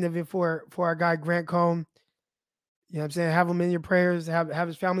at the end of it for our guy Grant Cohn. You know what I'm saying? Have him in your prayers. Have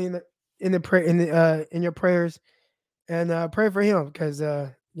his family in your prayers, and pray for him because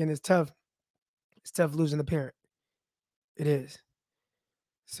again, it's tough. It's tough losing a parent. It is.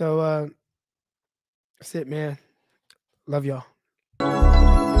 So that's it, man. Love y'all.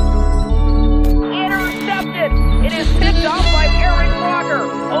 Intercepted. It is picked off by Aaron Crocker.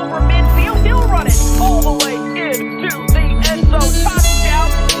 Over midfield, he'll run it all the way into the end zone. Touchdown.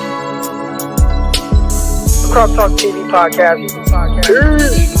 Crosstalk TV podcast.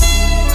 Peace.